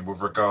mentioned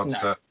with regards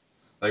to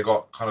they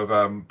got kind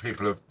of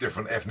people of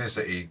different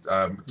ethnicity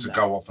to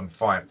go off and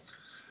fight.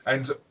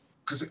 And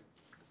because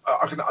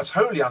I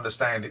totally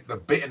understand the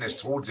bitterness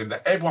towards him,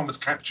 that everyone was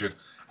captured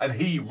and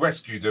he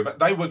rescued them.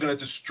 They were going to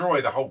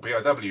destroy the whole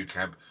POW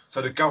camp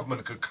so the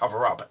government could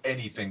cover up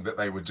anything that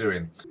they were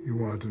doing. You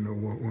wanted to know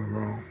what went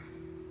wrong.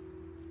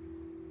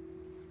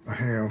 A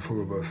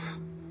handful of us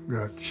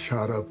got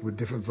shot up with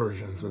different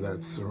versions of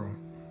that serum.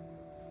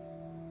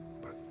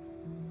 But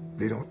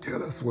they don't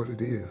tell us what it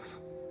is.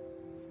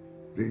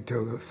 They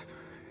tell us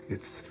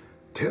it's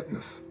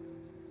tetanus.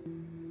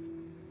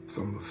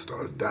 Some of us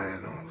started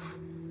dying off.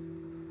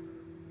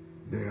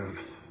 Then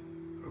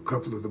a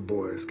couple of the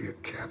boys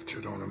get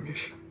captured on a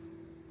mission.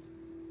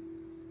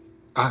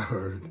 I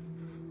heard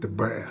the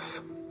brass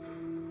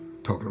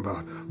talking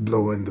about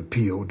blowing the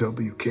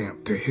POW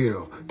camp to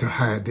hell to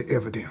hide the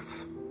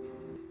evidence.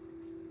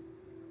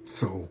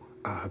 So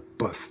I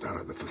bust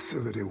out of the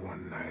facility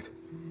one night,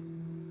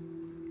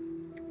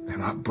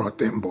 and I brought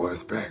them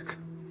boys back.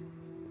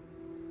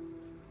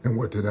 And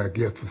what did I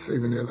get for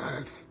saving their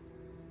lives?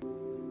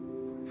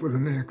 For the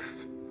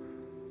next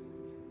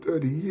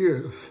 30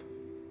 years,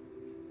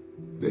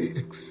 they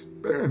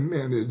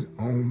experimented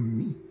on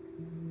me.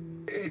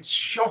 It's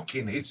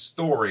shocking, his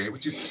story,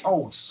 which is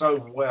told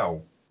so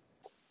well.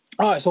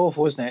 Oh, it's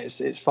awful, isn't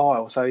it? It's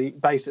vile. So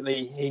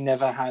he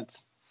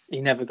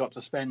never got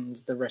to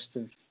spend the rest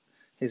of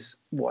his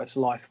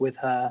life with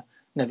her,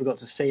 never got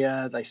to see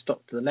her. They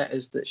stopped the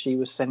letters that she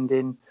was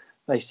sending.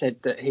 They said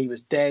that he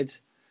was dead,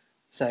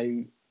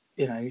 so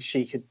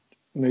she could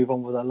move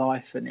on with her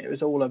life, and it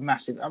was all a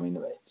massive,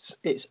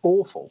 it's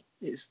awful.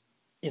 It's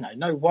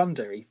no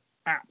wonder he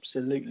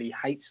absolutely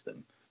hates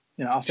them.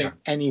 I think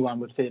anyone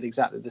would feel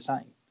exactly the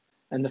same.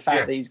 And the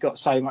fact that he's got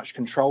so much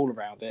control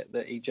around it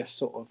that he just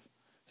sort of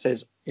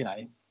says,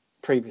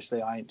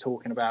 previously I ain't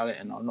talking about it,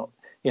 and I'm not,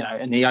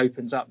 and he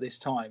opens up this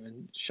time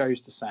and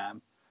shows to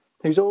Sam,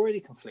 who's already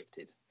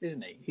conflicted,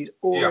 isn't he? He's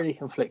already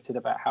conflicted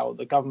about how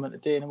the government are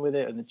dealing with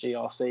it, and the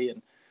GRC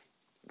and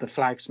the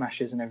flag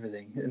smashers and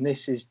everything. And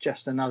this is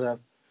just another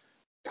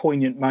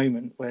poignant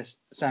moment where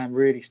Sam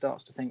really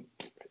starts to think,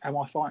 am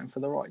I fighting for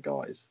the right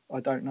guys? I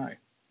don't know.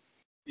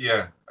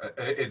 Yeah,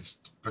 it's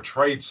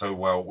portrayed so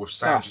well with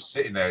Sam just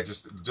sitting there,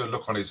 just the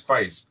look on his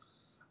face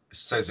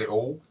says it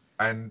all.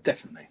 And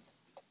Definitely.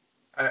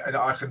 And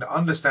I can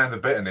understand the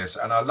bitterness,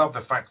 and I love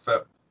the fact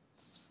that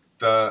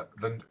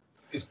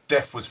his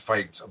death was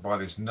faked by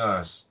this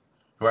nurse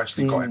who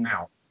actually got him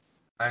out.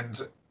 And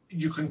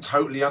you can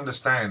totally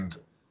understand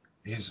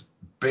his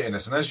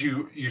bitterness. And as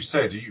you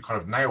said, you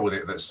kind of nailed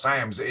it, that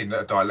Sam's in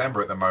a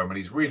dilemma at the moment.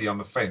 He's really on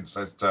the fence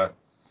as to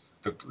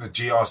the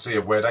GRC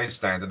of where they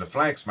stand, and the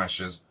Flag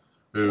Smashers,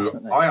 who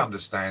Definitely. I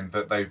understand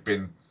that they've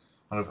been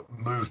kind of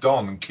moved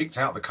on and kicked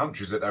out the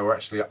countries that they were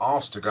actually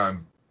asked to go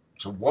and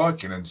to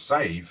work in and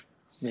save.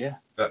 Yeah.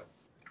 That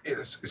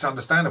it's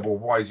understandable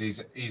why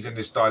he's in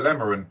this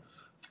dilemma, and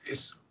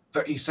it's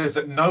that he says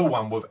that no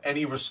one with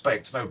any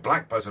respect, no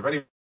black person of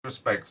any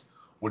respect,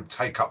 would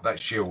take up that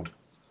shield.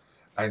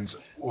 And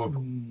with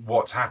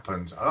what's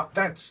happened,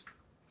 that's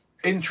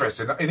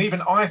interesting. And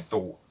even I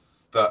thought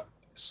that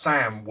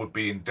Sam would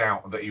be in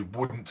doubt, that he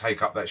wouldn't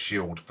take up that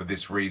shield for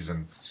this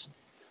reason.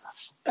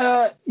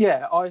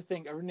 Yeah, I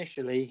think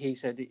initially he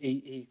said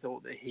he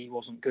thought that he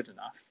wasn't good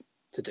enough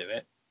to do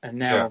it. And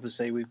now,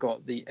 obviously, we've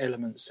got the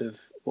elements of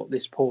what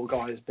this poor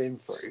guy has been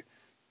through.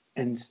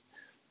 And,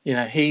 you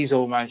know, he's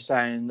almost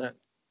saying that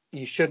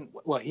you shouldn't,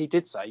 well, he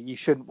did say you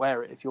shouldn't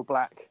wear it if you're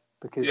black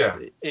because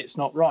it's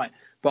not right.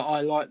 But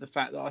I like the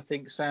fact that I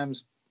think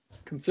Sam's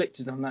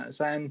conflicted on that.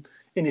 Sam,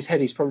 in his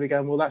head, he's probably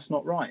going, well, that's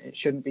not right. It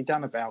shouldn't be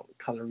done about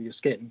colour of your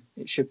skin.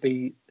 It should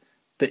be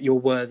that you're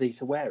worthy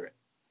to wear it.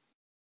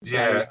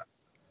 Yeah.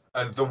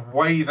 And the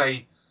way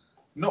they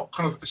not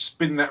kind of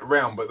spin that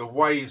round, but the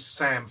way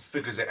Sam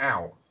figures it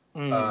out,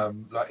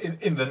 like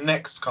in the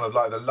next kind of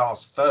like the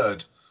last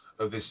third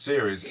of this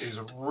series is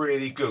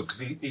really good, because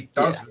he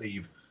does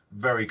leave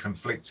very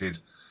conflicted.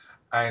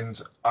 And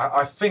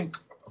I think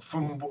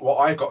from what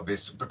I got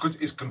this, because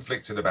he's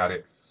conflicted about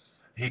it,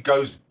 he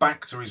goes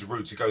back to his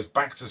roots. He goes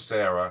back to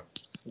Sarah,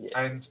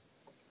 and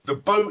the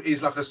boat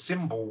is like a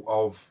symbol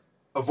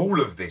of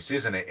all of this,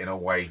 isn't it? In a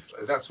way,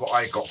 that's what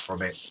I got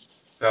from it.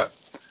 That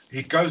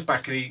he goes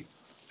back and he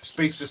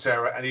speaks to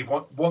Sarah, and he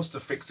wants to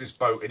fix this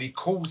boat, and he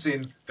calls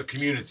in the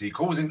community, he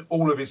calls in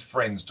all of his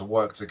friends to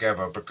work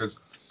together, because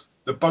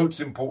the boat's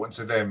important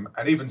to them.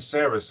 And even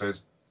Sarah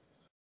says,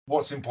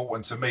 what's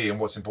important to me and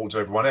what's important to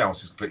everyone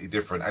else is completely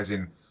different, as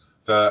in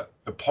the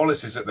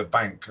policies at the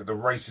bank, the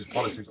racist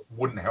policies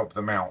wouldn't help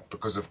them out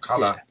because of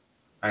colour,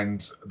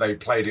 and they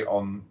played it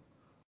on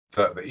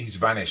that he's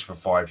vanished for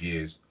 5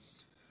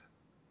 years.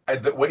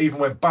 And that even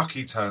when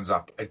Bucky turns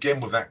up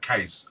again with that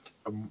case,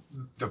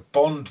 the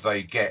bond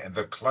they get and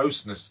the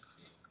closeness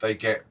they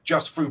get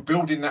just through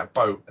building that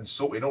boat and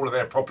sorting all of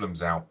their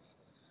problems out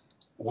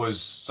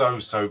was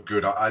so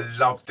good. I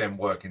loved them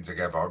working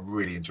together. I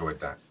really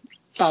enjoyed that.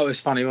 Oh, it was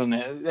funny, wasn't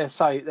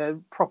it? They're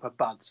proper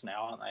buds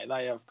now, aren't they?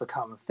 They have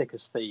become thick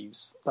as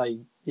thieves.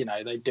 They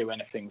do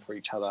anything for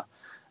each other,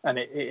 and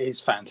it is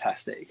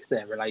fantastic,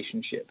 their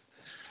relationship.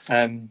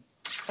 I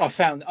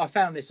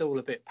found this all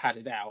a bit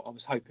padded out. I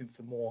was hoping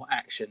for more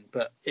action,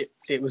 but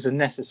it was a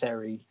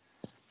necessary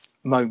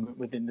moment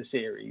within the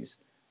series.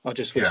 I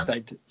just wish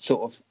they'd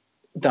sort of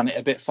done it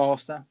a bit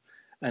faster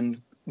and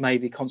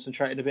maybe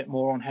concentrated a bit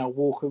more on how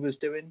Walker was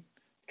doing,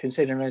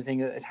 considering everything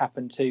that had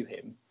happened to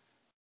him.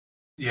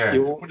 Yeah, it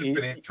would have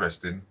been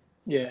interesting.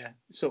 Yeah,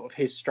 sort of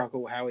his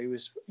struggle, how he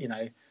was,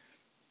 and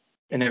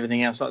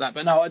everything else like that.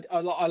 But no,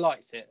 I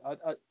liked it.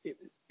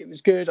 It was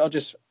good. I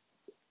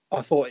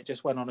thought it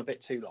just went on a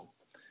bit too long.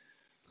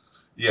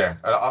 Yeah,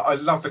 I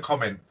love the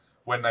comment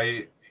when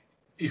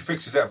he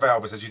fixes that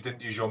valve and says, you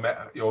didn't use your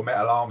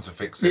metal arm to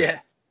fix it. Yeah.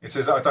 He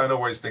says, I don't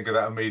always think of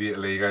that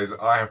immediately. He goes,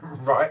 I am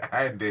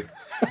right-handed.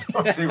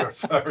 Not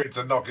referring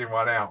to knocking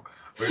one out,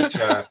 which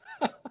I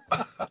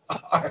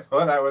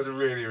thought that was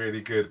really, really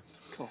good.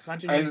 God,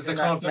 imagine using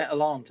that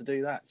metal arm to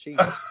do that.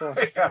 Jesus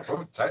Christ.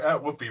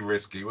 That would be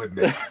risky, wouldn't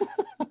it?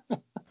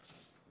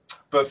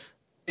 But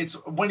it's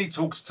when he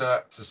talks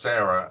to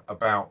Sarah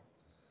about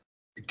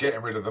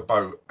getting rid of the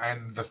boat,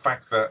 and the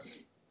fact that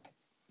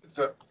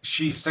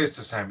she says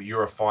to Sam,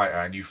 you're a fighter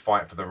and you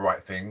fight for the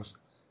right things,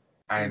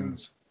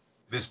 and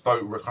this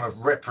boat kind of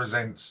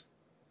represents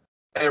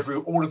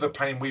all of the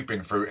pain we've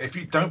been through. If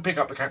you don't pick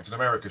up the Captain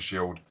America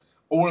shield,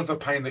 all of the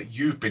pain that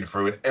you've been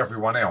through and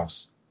everyone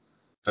else,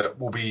 that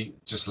will be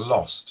just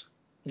lost.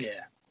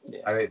 Yeah.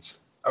 And it's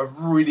a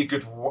really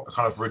good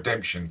kind of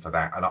redemption for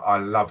that, and I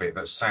love it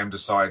that Sam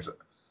decides,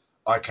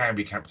 I can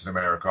be Captain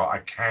America, I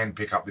can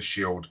pick up the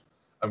shield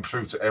and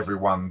prove to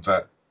everyone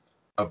that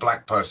a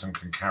black person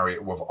can carry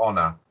it with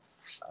honor.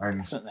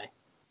 And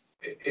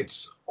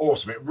it's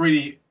awesome. It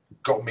really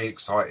got me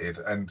excited,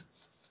 and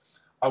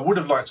I would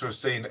have liked to have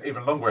seen an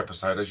even longer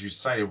episode, as you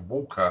say, of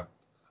Walker,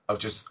 of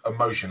just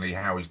emotionally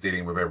how he's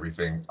dealing with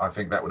everything. I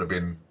think that would have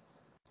been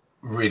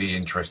really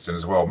interesting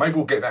as well. Maybe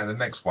we'll get that in the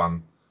next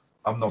one.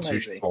 I'm not too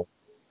sure.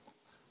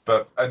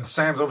 And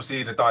Sam's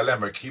obviously in a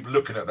dilemma. Keep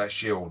looking at that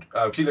shield.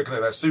 Keep looking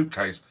at that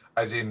suitcase,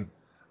 as in,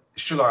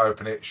 should I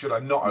open it? Should I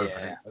not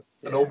open it?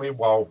 And all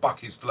meanwhile,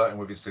 Bucky's flirting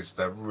with his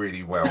sister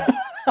really well.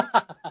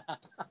 I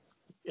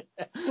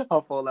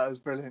thought that was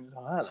brilliant.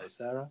 Oh, hello,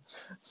 Sarah.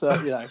 So,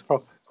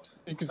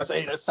 you can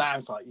see that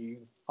Sam's like,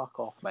 you fuck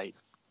off, mate.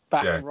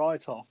 back Yeah.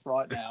 right off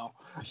right now.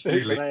 You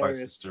It's leave my hilarious.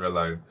 sister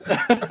alone.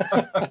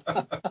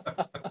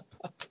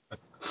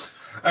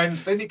 And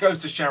then he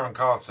goes to Sharon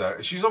Carter.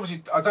 She's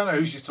obviously, I don't know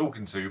who she's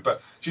talking to,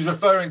 but she's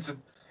referring to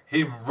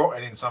him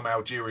rotting in some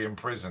Algerian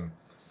prison.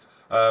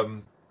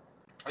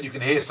 You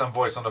can hear some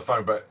voice on the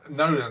phone, but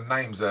none of the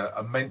names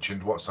are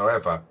mentioned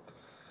whatsoever.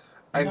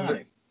 And No.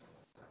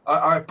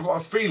 I've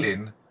got a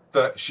feeling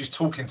that she's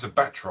talking to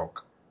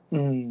Batroc.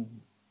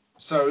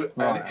 So,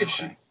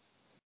 Right,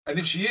 and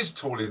if she is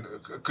talking,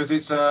 because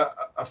it's a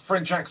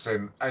French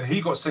accent, and he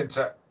got sent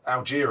to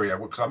Algeria,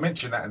 because I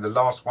mentioned that in the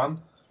last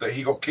one, that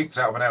he got kicked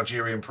out of an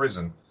Algerian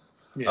prison.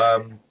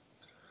 Yeah.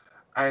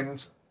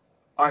 And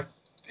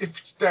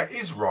if that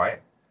is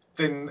right,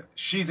 then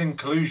she's in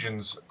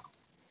collusions,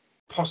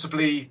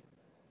 possibly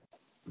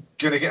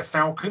going to get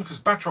Falcon, because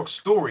Batroc's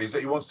story is that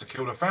he wants to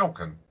kill the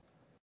Falcon.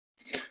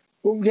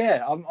 Well,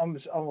 yeah, I'm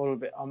a little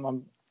bit,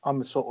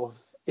 I'm sort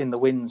of in the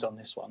winds on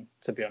this one,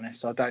 to be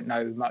honest. I don't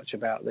know much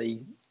about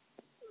the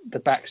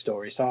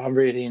backstory, so I'm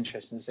really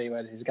interested to see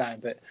where this is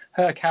going. But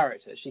her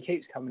character, she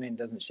keeps coming in,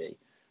 doesn't she?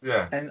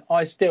 Yeah. And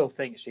I still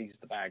think she's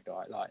the bad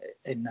guy, like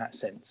in that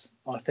sense.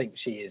 I think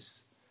she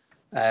is,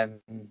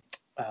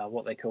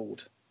 what they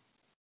called.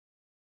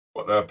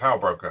 What, the power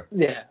broker?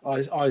 Yeah,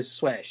 I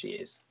swear she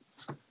is.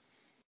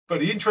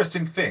 But the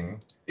interesting thing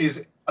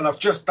is, and I've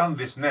just done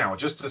this now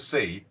just to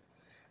see,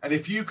 and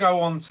if you go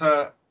on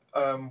to,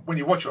 when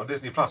you watch it on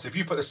Disney Plus, if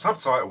you put the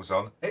subtitles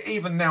on, it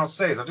even now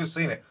says, I've just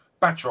seen it,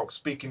 Batroc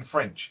speaking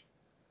French.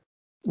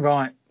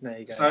 Right, there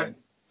you go. So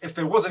if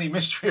there was any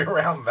mystery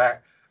around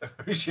that,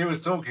 who she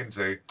was talking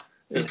to,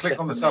 just click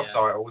on the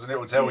subtitles and it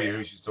will tell you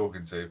who she's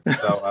talking to.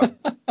 So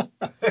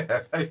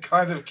they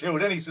kind of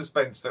killed any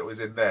suspense that was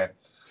in there.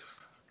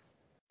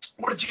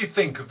 What did you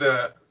think of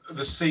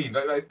the scene?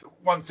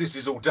 Once this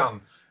is all done,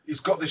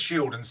 he's got the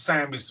shield and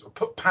Sam is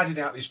padding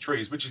out these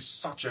trees, which is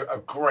such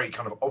a great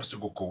kind of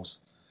obstacle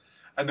course.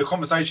 And the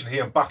conversation he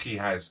and Bucky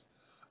has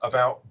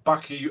about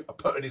Bucky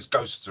putting his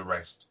ghost to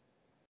rest.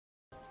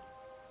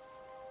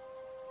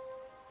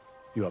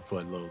 You up for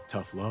a little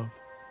tough love?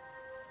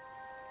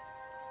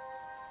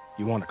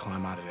 You want to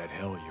climb out of that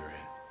hell you're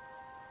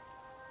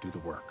in. Do the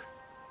work.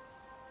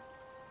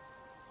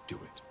 Do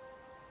it.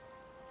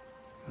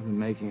 I've been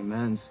making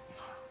amends.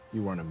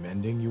 You weren't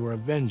amending, you were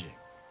avenging.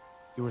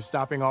 You were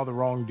stopping all the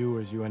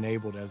wrongdoers you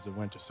enabled as the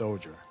Winter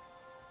Soldier.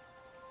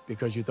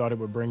 Because you thought it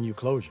would bring you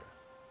closure.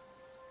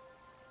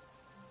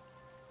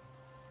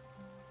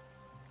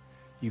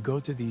 You go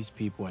to these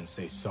people and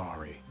say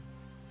sorry.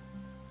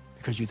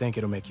 Because you think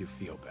it'll make you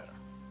feel better.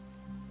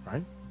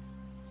 Right?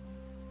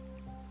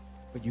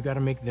 But you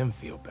gotta make them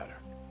feel better.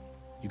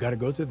 You gotta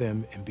go to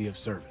them and be of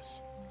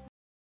service.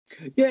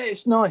 Yeah,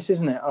 it's nice,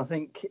 isn't it? I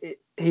think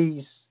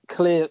he's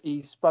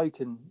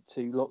spoken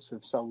to lots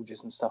of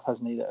soldiers and stuff,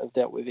 hasn't he, that have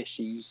dealt with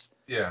issues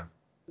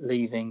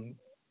leaving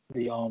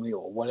the army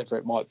or whatever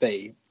it might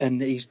be.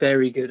 And he's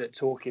very good at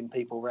talking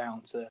people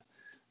round to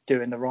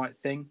doing the right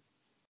thing.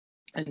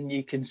 And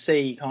you can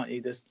see, can't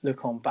you, this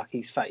look on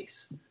Bucky's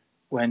face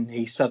when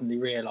he suddenly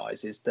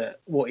realises that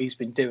what he's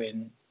been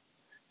doing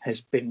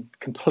has been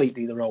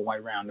completely the wrong way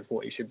round of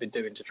what he should be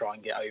doing to try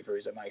and get over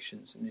his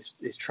emotions and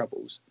his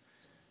troubles.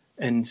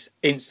 And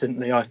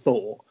instantly I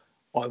thought,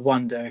 I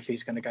wonder if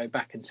he's going to go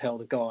back and tell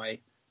the guy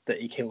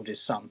that he killed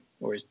his son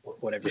or his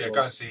whatever it was. Yeah,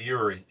 go and see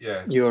Yuri.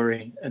 Yeah.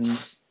 Yuri, and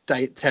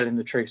tell him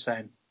the truth,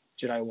 saying,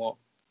 do you know what?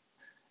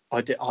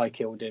 I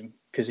killed him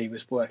because he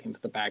was working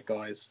for the bad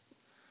guys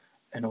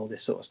and all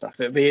this sort of stuff.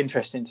 It'd be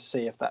interesting to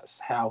see if that's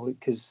how,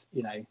 because,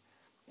 you know,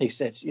 he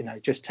said, you know,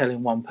 just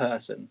telling one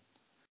person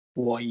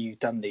why you've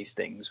done these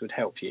things would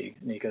help you.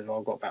 And he goes, well,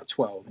 I've got about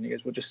 12. And he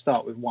goes, well, just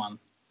start with one.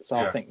 So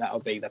I think that'll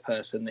be the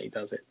person that he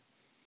does it.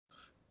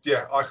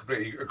 Yeah, I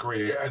completely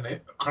agree. And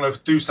it kind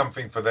of do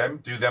something for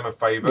them, do them a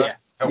favour,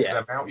 help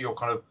them out. You're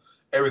kind of,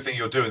 everything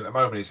you're doing at the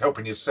moment is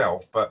helping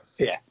yourself, but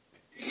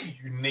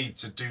you need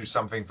to do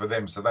something for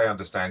them so they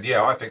understand.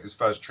 Yeah, I think this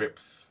first trip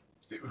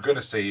that we're going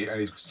to see,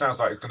 and it sounds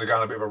like it's going to go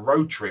on a bit of a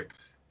road trip,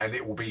 and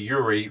it will be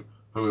Yuri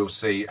who he'll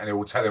see, and it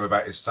will tell him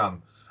about his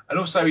son. And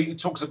also he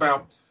talks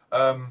about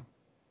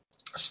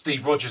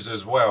Steve Rogers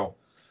as well,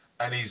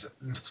 and he's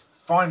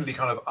finally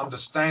kind of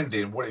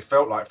understanding what it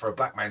felt like for a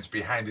black man to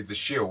be handed the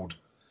shield.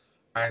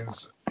 And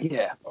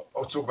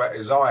I'll talk about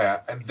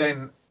Isaiah, and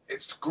then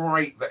it's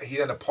great that he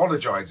then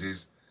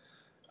apologizes,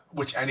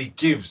 and he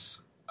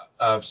gives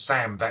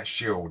Sam that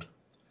shield,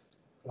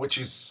 which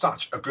is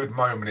such a good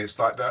moment. It's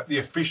like the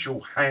official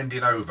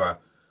handing over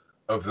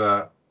of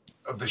the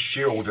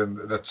shield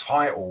and the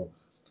title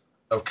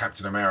of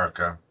Captain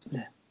America.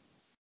 Yeah,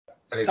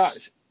 and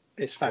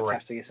it's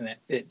fantastic, isn't it?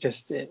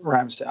 It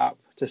ramps it up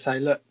to say,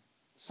 look,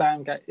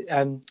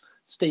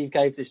 Steve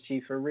gave this to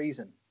you for a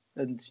reason,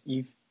 and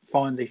you've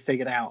finally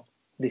figured out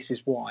this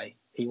is why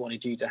he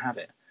wanted you to have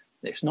it.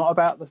 It's not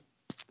about the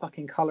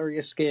fucking colour of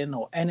your skin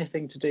or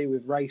anything to do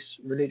with race,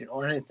 religion,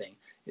 or anything.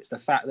 It's the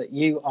fact that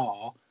you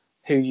are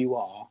who you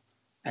are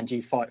and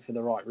you fight for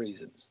the right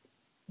reasons.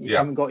 You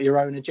haven't got your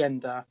own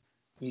agenda.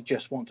 You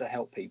just want to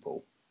help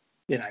people,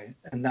 you know,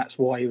 and that's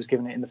why he was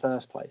given it in the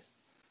first place.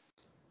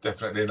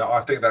 definitely. And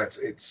I think that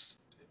it's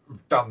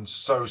done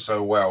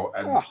so well,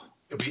 and Oh.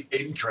 it'll be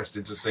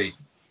interesting to see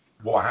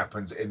what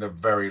happens in the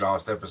very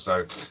last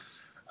episode.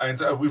 And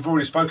we've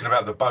already spoken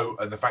about the boat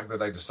and the fact that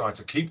they decide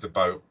to keep the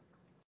boat.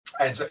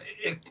 And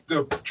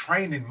the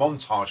training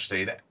montage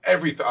scene,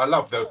 everything. I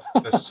love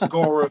the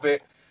score of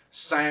it.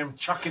 Sam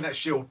chucking that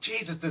shield.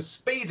 Jesus, the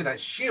speed of that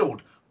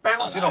shield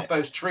bouncing off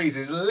those trees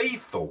is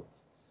lethal.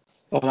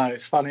 Oh no,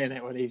 it's funny, isn't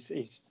it? When he's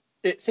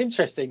it's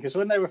interesting because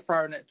when they were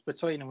throwing it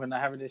between them when they're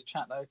having this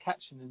chat, they were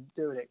catching and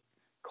doing it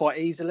quite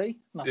easily.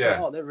 And I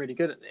thought, oh, they're really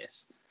good at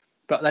this.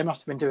 But they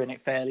must have been doing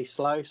it fairly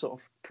slow,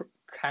 sort of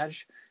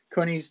cash.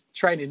 When he's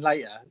training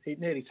later, he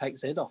nearly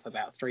takes it off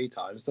about 3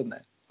 times, doesn't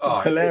it?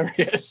 It's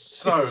hilarious. It's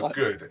so like,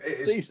 good.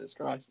 Jesus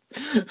Christ.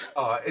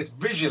 It's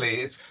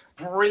visually, it's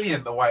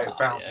brilliant the way it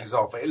bounces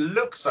off. It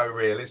looks so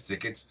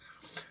realistic. It's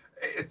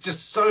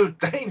just so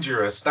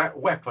dangerous, that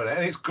weapon. And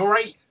it's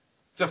great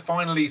to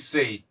finally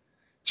see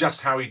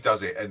just how he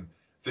does it and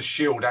the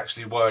shield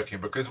actually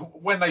working. Because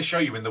when they show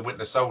you in The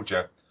Winter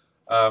Soldier,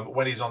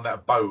 when he's on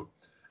that boat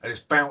and it's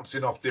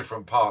bouncing off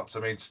different parts, I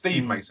mean,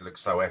 Steve makes it look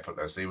so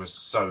effortless. He was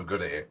so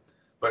good at it.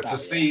 But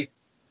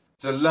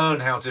to learn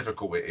how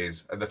difficult it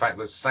is, and the fact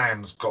that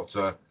Sam's got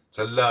to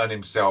learn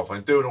himself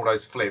and doing all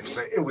those flips,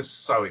 it was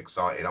so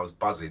exciting. I was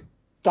buzzing.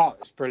 That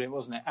was brilliant,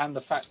 wasn't it? And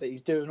the fact that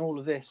he's doing all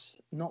of this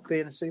not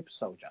being a super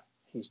soldier.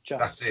 He's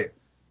just a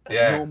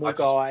normal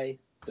guy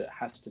that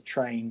has to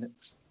train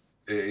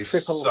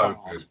triple so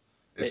hard. Good.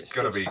 It's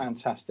going to be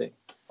fantastic.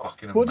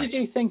 Fucking amazing. What did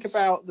you think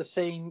about the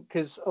scene?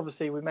 Because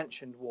obviously we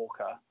mentioned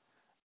Walker,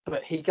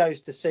 but he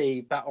goes to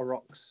see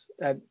Battlestar's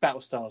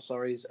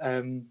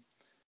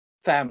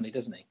family,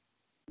 doesn't he?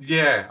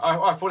 Yeah,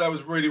 I thought that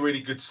was really, really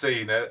good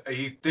scene.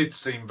 He did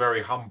seem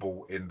very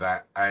humble in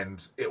that,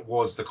 and it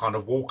was the kind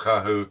of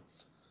Walker who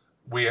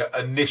we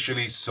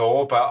initially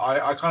saw, but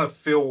I kind of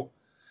feel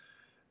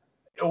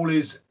all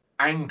his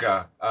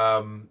anger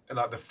and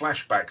like the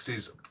flashbacks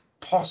is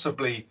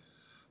possibly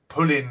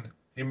pulling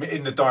him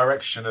in the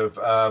direction of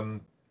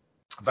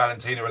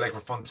Valentina Allegra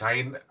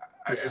Fontaine,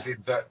 as in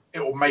that it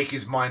will make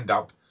his mind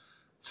up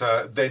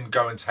to then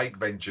go and take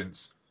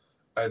vengeance.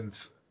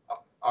 And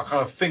I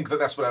kind of think that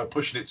that's what they were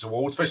pushing it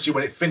towards, especially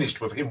when it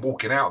finished with him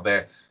walking out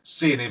there,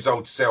 seeing his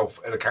old self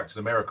in a Captain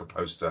America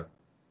poster.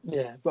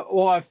 Yeah, but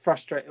what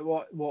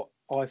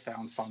I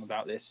found fun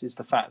about this is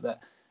the fact that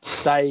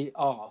they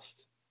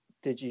asked,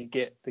 did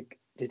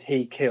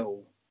he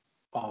kill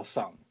our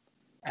son?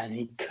 And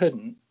he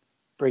couldn't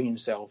bring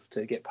himself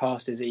to get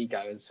past his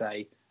ego and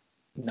say,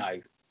 no,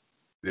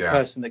 the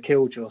person that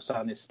killed your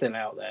son is still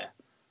out there.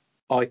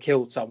 I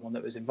killed someone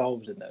that was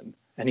involved in them.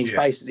 And he's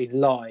basically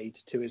lied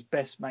to his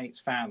best mate's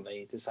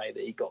family to say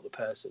that he got the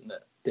person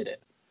that did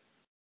it.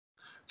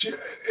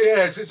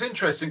 Yeah, it's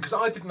interesting because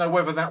I didn't know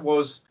whether that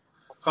was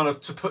kind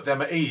of to put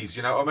them at ease,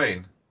 you know what I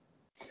mean?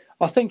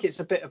 I think it's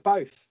a bit of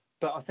both,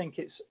 but I think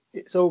it's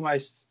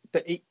almost,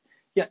 but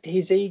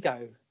his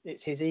ego,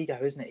 it's his ego,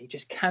 isn't it? He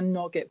just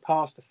cannot get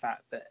past the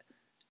fact that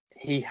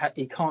he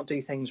can't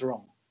do things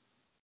wrong.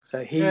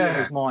 So he in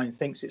his mind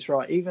thinks it's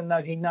right, even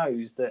though he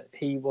knows that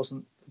he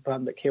wasn't the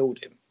one that killed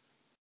him.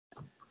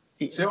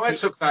 I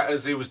took that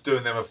as he was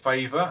doing them a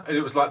favour, and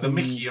it was like the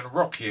Mickey and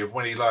Rocky of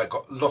when he like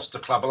got lost to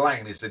Clubber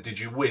Lang. He said, "Did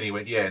you win?" He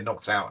went, "Yeah,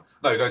 knocked out."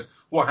 No, he goes,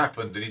 "What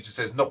happened?" And he just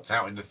says, "Knocked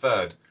out in the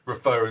third,"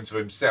 referring to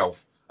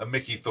himself. And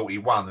Mickey thought he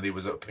won and he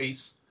was at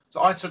peace.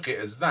 So I took it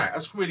as that.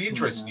 That's really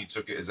interesting. You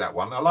took it as that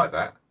one. I like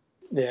that.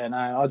 Yeah,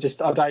 no, I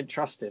don't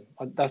trust him.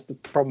 That's the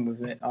problem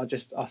with it. I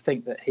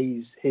think that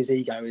his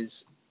ego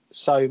is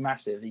so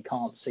massive he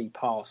can't see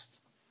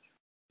past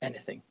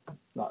anything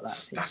like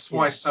that. That's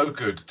why it's so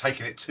good,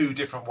 taking it 2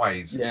 different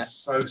ways. Yeah. It's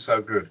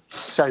so good.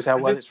 Shows how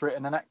well it's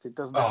written and acted,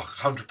 doesn't it? Oh,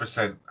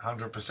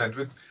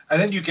 100%.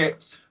 And then you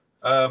get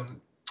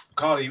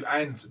Carly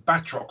and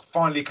Batroc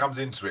finally comes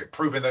into it,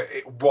 proving that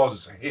it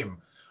was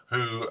him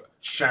who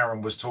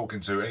Sharon was talking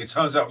to. And he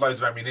turns out loads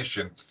of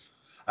ammunition.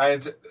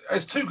 And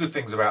there's 2 good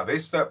things about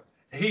this, that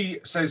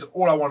he says,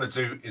 all I want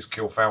to do is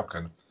kill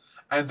Falcon.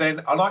 And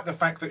then I like the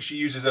fact that she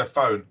uses her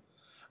phone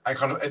and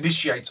kind of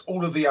initiates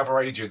all of the other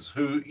agents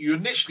who you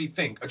initially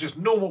think are just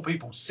normal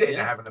people sitting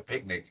there having a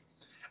picnic.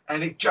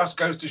 And it just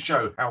goes to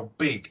show how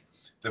big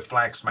the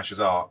Flag Smashers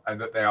are and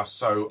that they are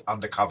so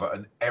undercover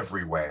and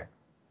everywhere.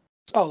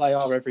 Oh, they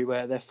are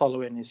everywhere. Their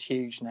following is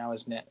huge now,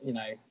 isn't it? You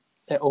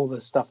know, all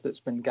the stuff that's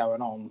been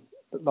going on,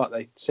 like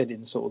they said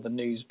in sort of the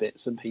news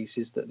bits and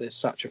pieces, that there's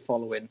such a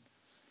following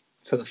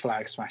for the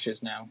Flag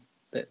Smashers now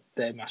that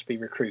they must be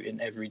recruiting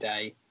every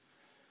day.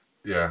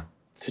 Yeah.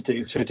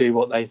 To do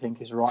what they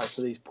think is right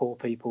for these poor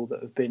people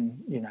that have been,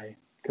 you know,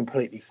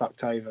 completely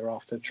fucked over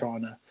after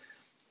trying to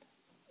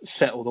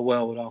settle the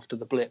world after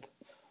the blip.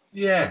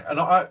 Yeah, and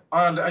I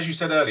as you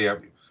said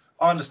earlier,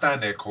 I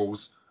understand their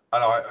calls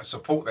and I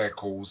support their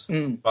calls,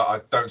 but I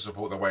don't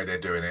support the way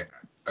they're doing it.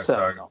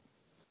 Certainly not.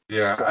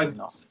 Yeah, Certainly and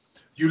not.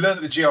 You learn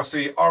that the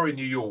GRC are in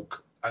New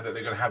York and that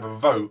they're going to have a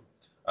vote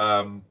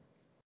to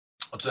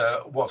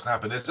what's going to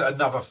happen. There's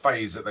another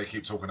phase that they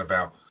keep talking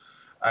about.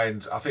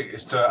 And I think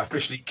it's to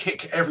officially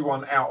kick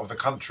everyone out of the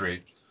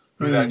country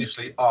who they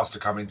initially asked to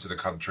come into the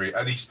country,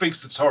 and he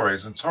speaks to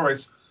Torres, and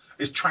Torres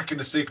is tracking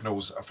the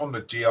signals from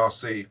the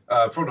GRC,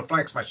 from the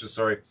Flag Smashers,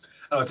 sorry,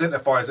 and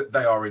identifies that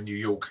they are in New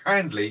York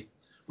Handley,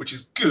 which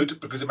is good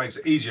because it makes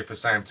it easier for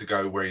Sam to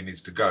go where he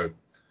needs to go,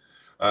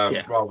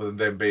 rather than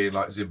them being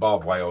like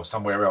Zimbabwe or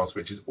somewhere else,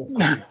 which is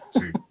awkward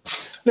to.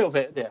 A little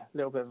bit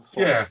of a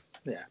flaw.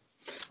 Yeah.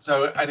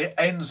 So, and it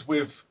ends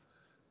with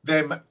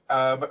them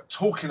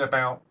talking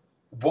about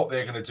what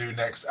they're going to do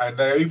next, and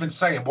they're even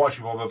saying, why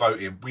should we bother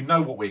voting? We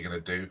know what we're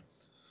going to do.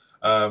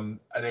 And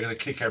they're going to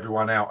kick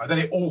everyone out. And then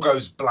it all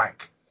goes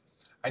black,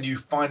 and you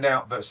find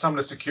out that some of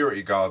the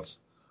security guards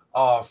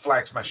are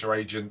Flag Smasher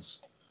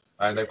agents,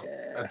 and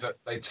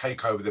they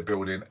take over the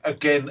building.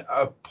 Again,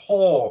 a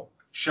poor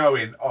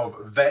showing of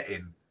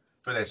vetting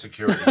for their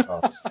security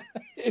guards.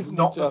 It's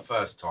not the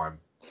first time.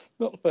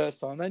 Not the first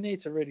time. They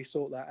need to really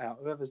sort that out.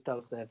 Whoever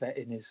does their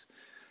vetting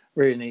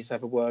really needs to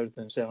have a word with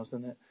themselves,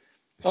 doesn't it?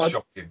 It's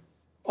shocking.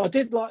 I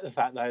did like the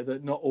fact, though,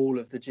 that not all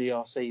of the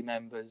GRC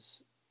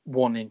members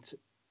wanted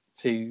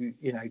to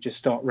just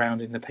start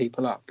rounding the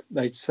people up.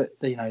 I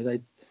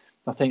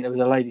think there was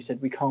a lady said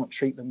we can't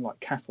treat them like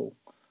cattle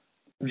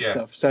and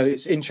stuff. So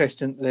it's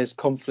interesting there's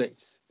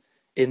conflict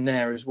in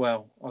there as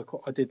well.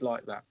 I did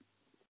like that.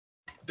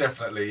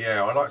 Definitely,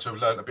 yeah. I'd like to have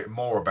learned a bit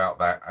more about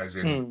that, as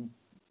in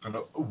kind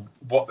of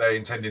what they're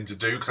intending to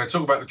do, because they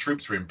talk about the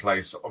troops are in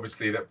place.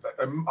 Obviously,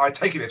 I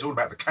take it they're talking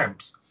about the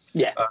camps.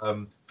 Yeah.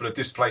 For the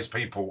displaced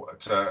people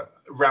to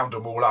round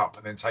them all up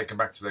and then take them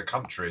back to their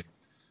country.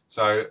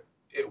 So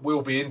it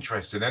will be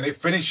interesting, and it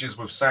finishes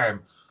with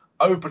Sam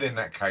opening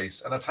that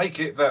case, and I take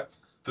it that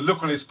the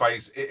look on his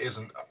face, it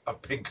isn't a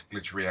pink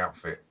glittery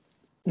outfit.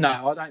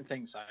 No, I don't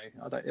think so.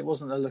 It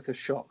wasn't a look of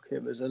shock.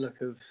 It was a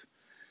look of,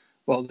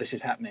 well, this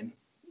is happening.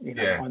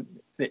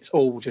 It's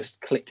all just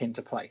clicked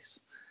into place.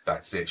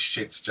 That's it.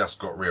 Shit's just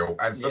got real.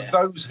 And for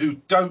those who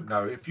don't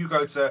know, if you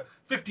go to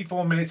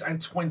 54 minutes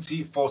and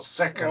 24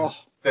 seconds,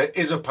 there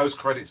is a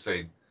post-credit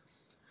scene.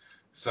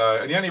 So,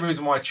 and the only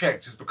reason why I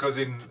checked is because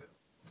in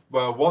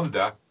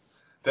Wanda,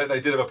 that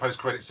they did have a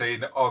post-credit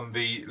scene on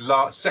the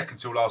second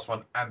to last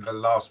one and the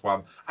last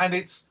one, and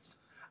it's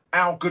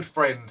our good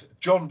friend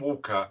John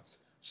Walker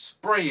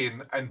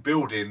spraying and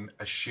building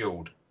a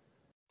shield.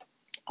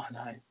 I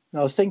know. And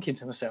I was thinking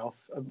to myself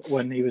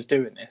when he was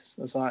doing this,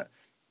 I was like,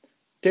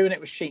 doing it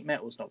with sheet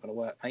metal's not going to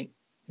work, mate.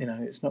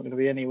 It's not going to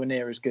be anywhere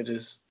near as good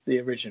as the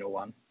original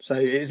one. So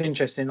it's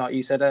interesting, like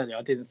you said earlier.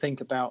 I didn't think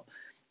about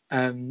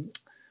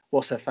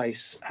what's her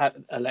face,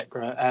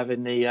 Allegra,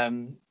 having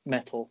the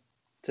metal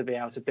to be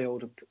able to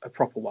build a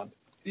proper one.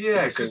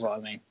 Yeah, you see what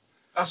I mean?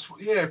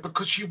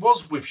 Because she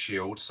was with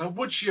Shield. So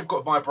would she have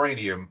got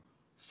vibranium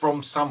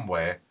from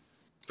somewhere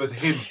for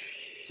him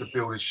to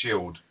build a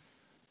shield?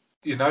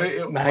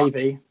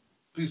 Maybe.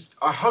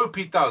 I hope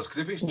he does, because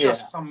if it's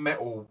just some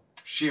metal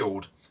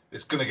shield,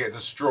 it's going to get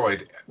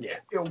destroyed. Yeah.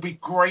 It'll be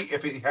great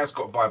if he has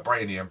got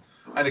vibranium.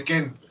 And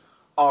again,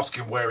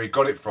 asking where he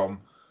got it from.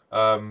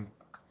 I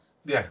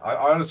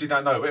honestly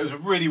don't know, but it was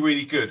really,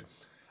 really good.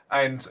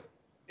 And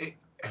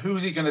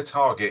who's he going to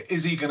target?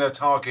 Is he going to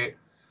target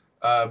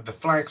the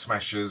Flag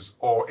Smashers,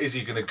 or is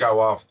he going to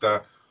go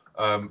after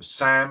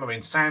Sam? I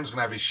mean, Sam's going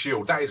to have his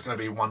shield. That is going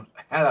to be one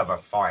hell of a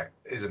fight,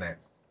 isn't it?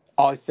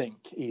 I think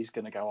he's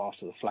going to go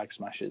after the Flag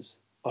Smashers.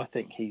 I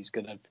think he's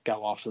going to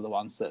go after the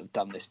ones that have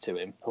done this to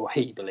him, or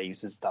he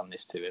believes has done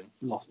this to him,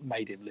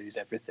 made him lose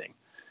everything.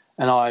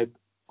 And I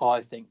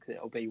think that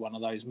it'll be one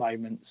of those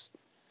moments,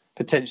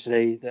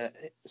 potentially, that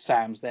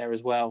Sam's there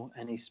as well,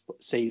 and he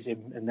sees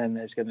him, and then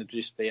there's going to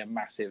just be a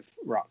massive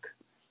ruck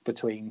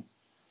between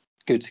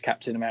good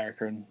Captain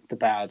America and the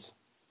bad,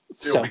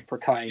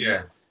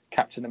 self-proclaimed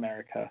Captain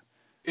America.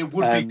 It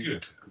would be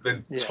good.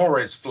 Then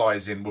Torres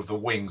flies in with the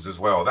wings as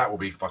well. That would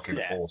be fucking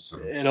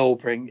awesome. It'll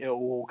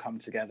all come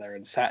together,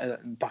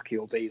 and Bucky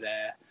will be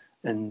there,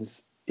 and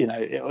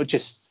it'll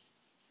just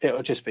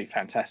be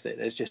fantastic.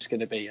 There's just going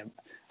to be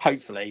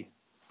hopefully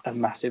a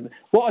massive.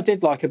 What I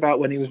did like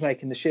about when he was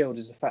making the shield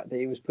is the fact that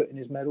he was putting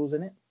his medals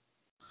in it.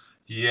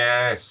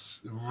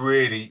 Yes,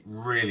 really,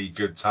 really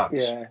good touch.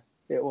 Yeah,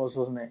 it was,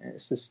 wasn't it?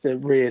 It's just a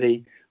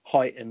really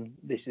heightened.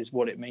 This is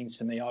what it means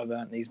to me. I've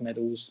earned these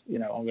medals.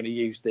 I'm going to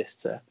use this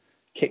to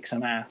kick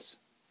some ass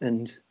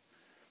and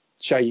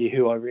show you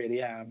who I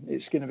really am.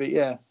 It's going to be,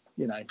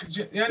 Because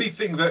the only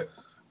thing that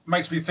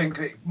makes me think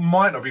it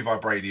might not be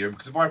vibranium,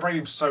 because the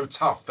vibranium's so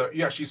tough that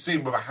you actually see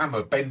him with a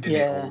hammer bending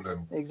it all.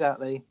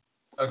 Exactly.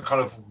 And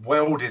kind of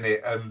welding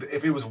it. And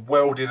if he was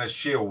welding a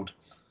shield,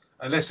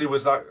 unless he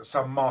was like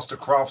some master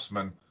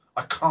craftsman,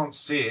 I can't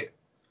see it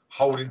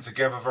holding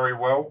together very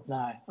well.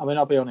 No, I mean,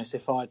 I'll be honest,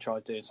 if I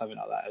tried doing something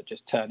like that, it'd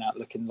just turn out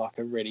looking like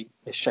a really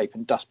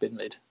misshapen dustbin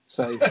lid.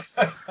 So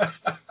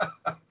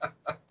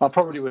I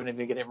probably wouldn't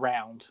even get it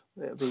round.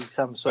 It'd be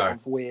some sort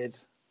of weird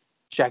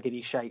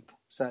jaggedy shape.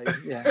 So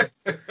yeah.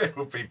 It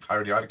would be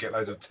pony. I'd get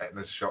loads of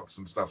tetanus shots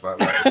and stuff like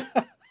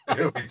that.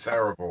 It would be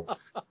terrible.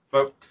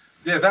 But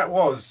yeah, that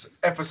was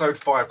episode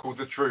 5 called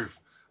The Truth.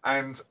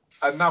 And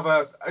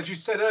another, as you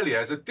said earlier,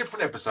 it's a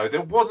different episode.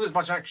 There wasn't as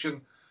much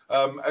action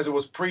as it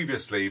was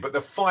previously, but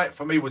the fight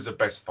for me was the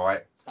best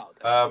fight.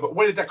 But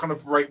where did that kind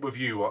of rate with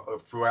you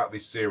throughout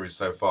this series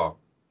so far?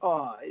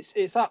 Oh,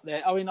 it's up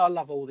there. I mean, I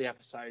love all the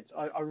episodes.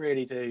 I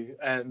really do.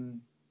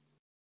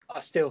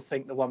 I still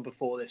think the one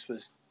before this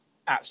was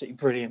absolutely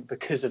brilliant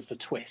because of the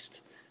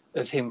twist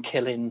of him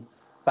killing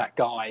that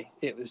guy.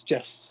 It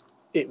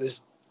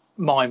was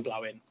mind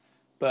blowing,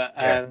 but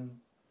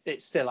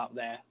it's still up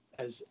there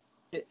as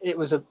it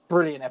was a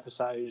brilliant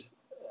episode.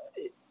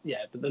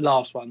 But the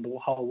last one, the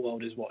whole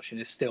world is watching,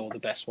 is still the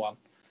best one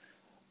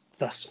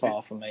thus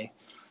far for me.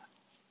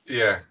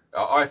 Yeah,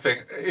 I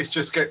think it's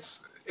just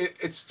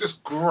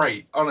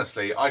great.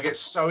 Honestly, I get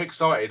so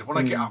excited when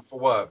I get up for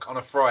work on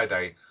a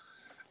Friday.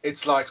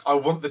 It's like I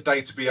want the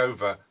day to be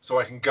over so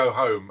I can go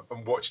home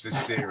and watch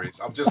this series.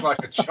 I'm just like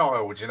a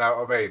child, you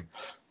know what I mean?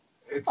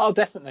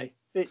 Definitely.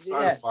 It's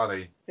so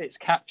funny. It's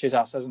captured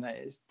us, hasn't it?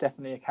 It's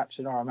definitely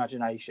captured our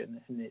imagination,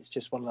 and it's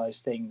just one of those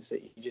things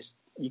that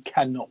you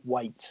cannot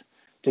wait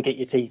to get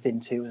your teeth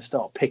into and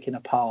start picking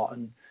apart,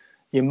 and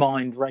your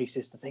mind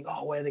races to think,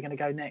 where are they going to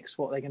go next?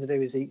 What are they going to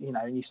do?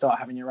 And you start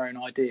having your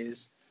own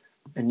ideas,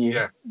 and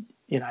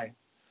and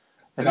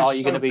are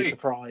you going to be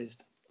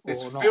surprised?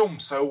 It's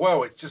filmed so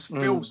well. It just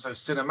feels so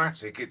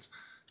cinematic. It's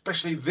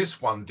especially this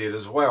one did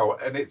as well,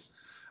 and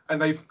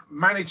they've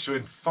managed to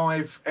in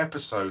 5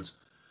 episodes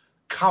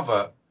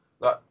cover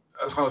like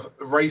kind of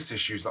race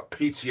issues like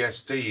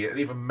PTSD and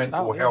even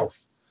mental health,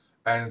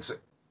 and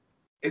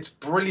it's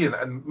brilliant.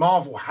 And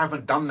Marvel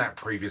haven't done that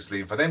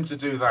previously. For them to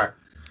do that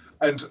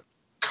and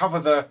cover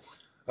the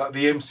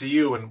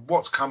MCU and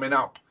what's coming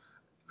up,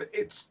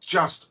 it's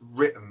just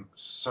written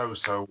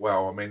so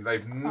well. I mean,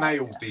 they've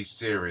nailed these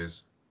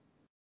series.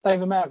 They've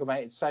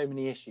amalgamated so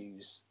many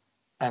issues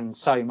and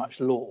so much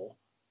lore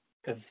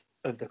of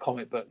the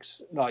comic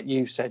books. Like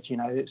you said,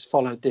 it's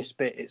followed this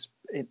bit.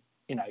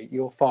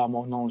 You're far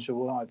more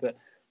knowledgeable than I, but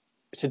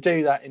to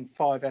do that in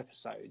 5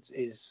 episodes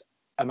is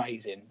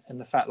amazing.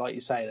 And the fact, like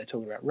you say, they're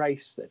talking about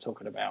race, they're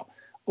talking about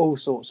all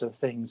sorts of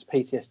things,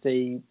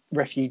 PTSD,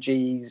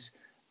 refugees,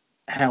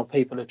 how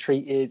people are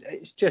treated.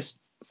 It's just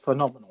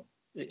phenomenal.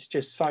 It's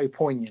just so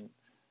poignant,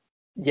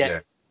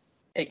 yet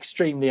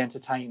extremely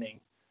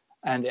entertaining.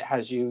 And it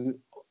has you're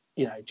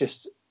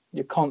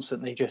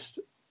constantly just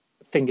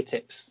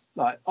fingertips,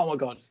 like, oh my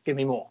God, give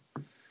me more.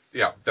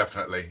 Yeah,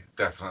 definitely.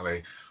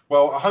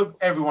 Well, I hope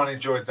everyone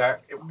enjoyed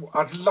that.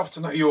 I'd love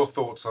to know your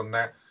thoughts on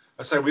that.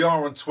 I say we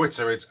are on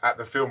Twitter. It's at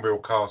the Film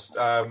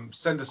Reelcast.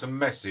 Send us a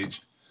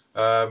message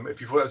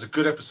if you thought it was a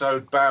good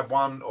episode, bad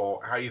one,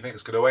 or how you think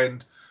it's going to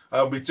end.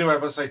 We do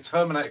have, as I say,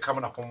 Terminator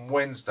coming up on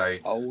Wednesday.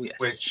 Oh, yes.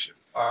 Which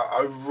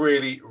I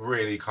really,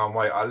 really can't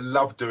wait. I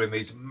love doing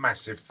these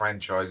massive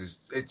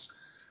franchises.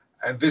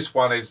 And this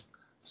one is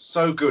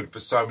so good for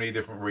so many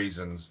different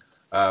reasons.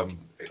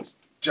 It's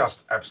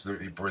just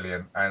absolutely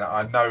brilliant. And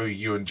I know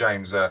you and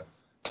James are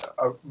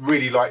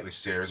really like this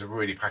series, are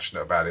really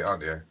passionate about it,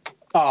 aren't you?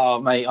 Oh,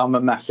 mate, I'm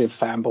a massive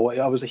fanboy.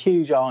 I was a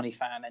huge Arnie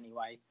fan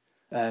anyway,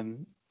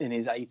 in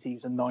his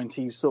 80s and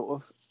 90s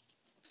sort of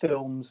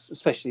films,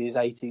 especially his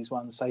 80s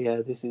ones. So,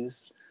 yeah, this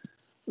is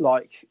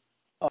like,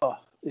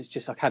 it's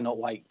just, I cannot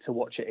wait to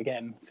watch it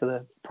again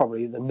for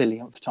probably the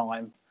millionth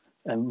time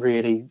and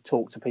really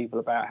talk to people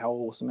about how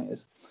awesome it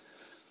is.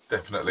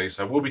 Definitely.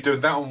 So we'll be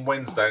doing that on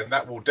Wednesday, and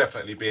that will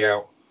definitely be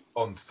out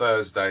on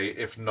Thursday,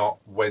 if not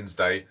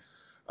Wednesday.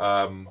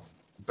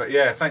 But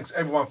yeah, thanks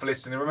everyone for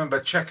listening. Remember,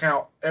 check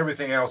out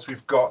everything else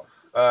we've got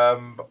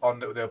on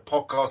the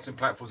podcasting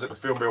platforms at the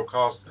Film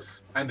Reelcast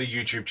and the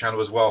YouTube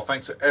channel as well.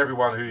 Thanks to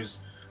everyone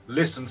who's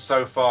listened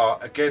so far.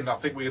 Again, I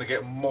think we're going to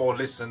get more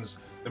listens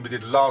than we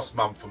did last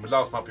month. And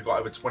last month we got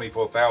over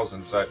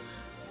 24,000. So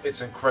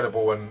it's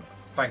incredible. And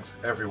thanks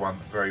everyone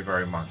very,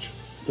 very much.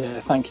 Yeah,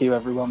 thank you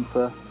everyone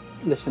for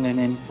listening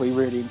in. We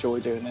really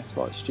enjoy doing this,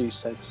 like Stu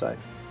said. So,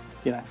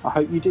 I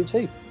hope you do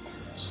too.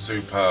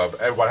 Superb.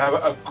 Everyone have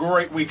a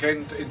great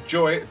weekend.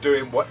 Enjoy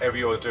doing whatever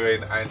you're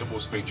doing, and we'll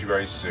speak to you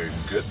very soon.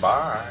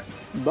 Goodbye.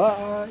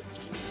 Bye.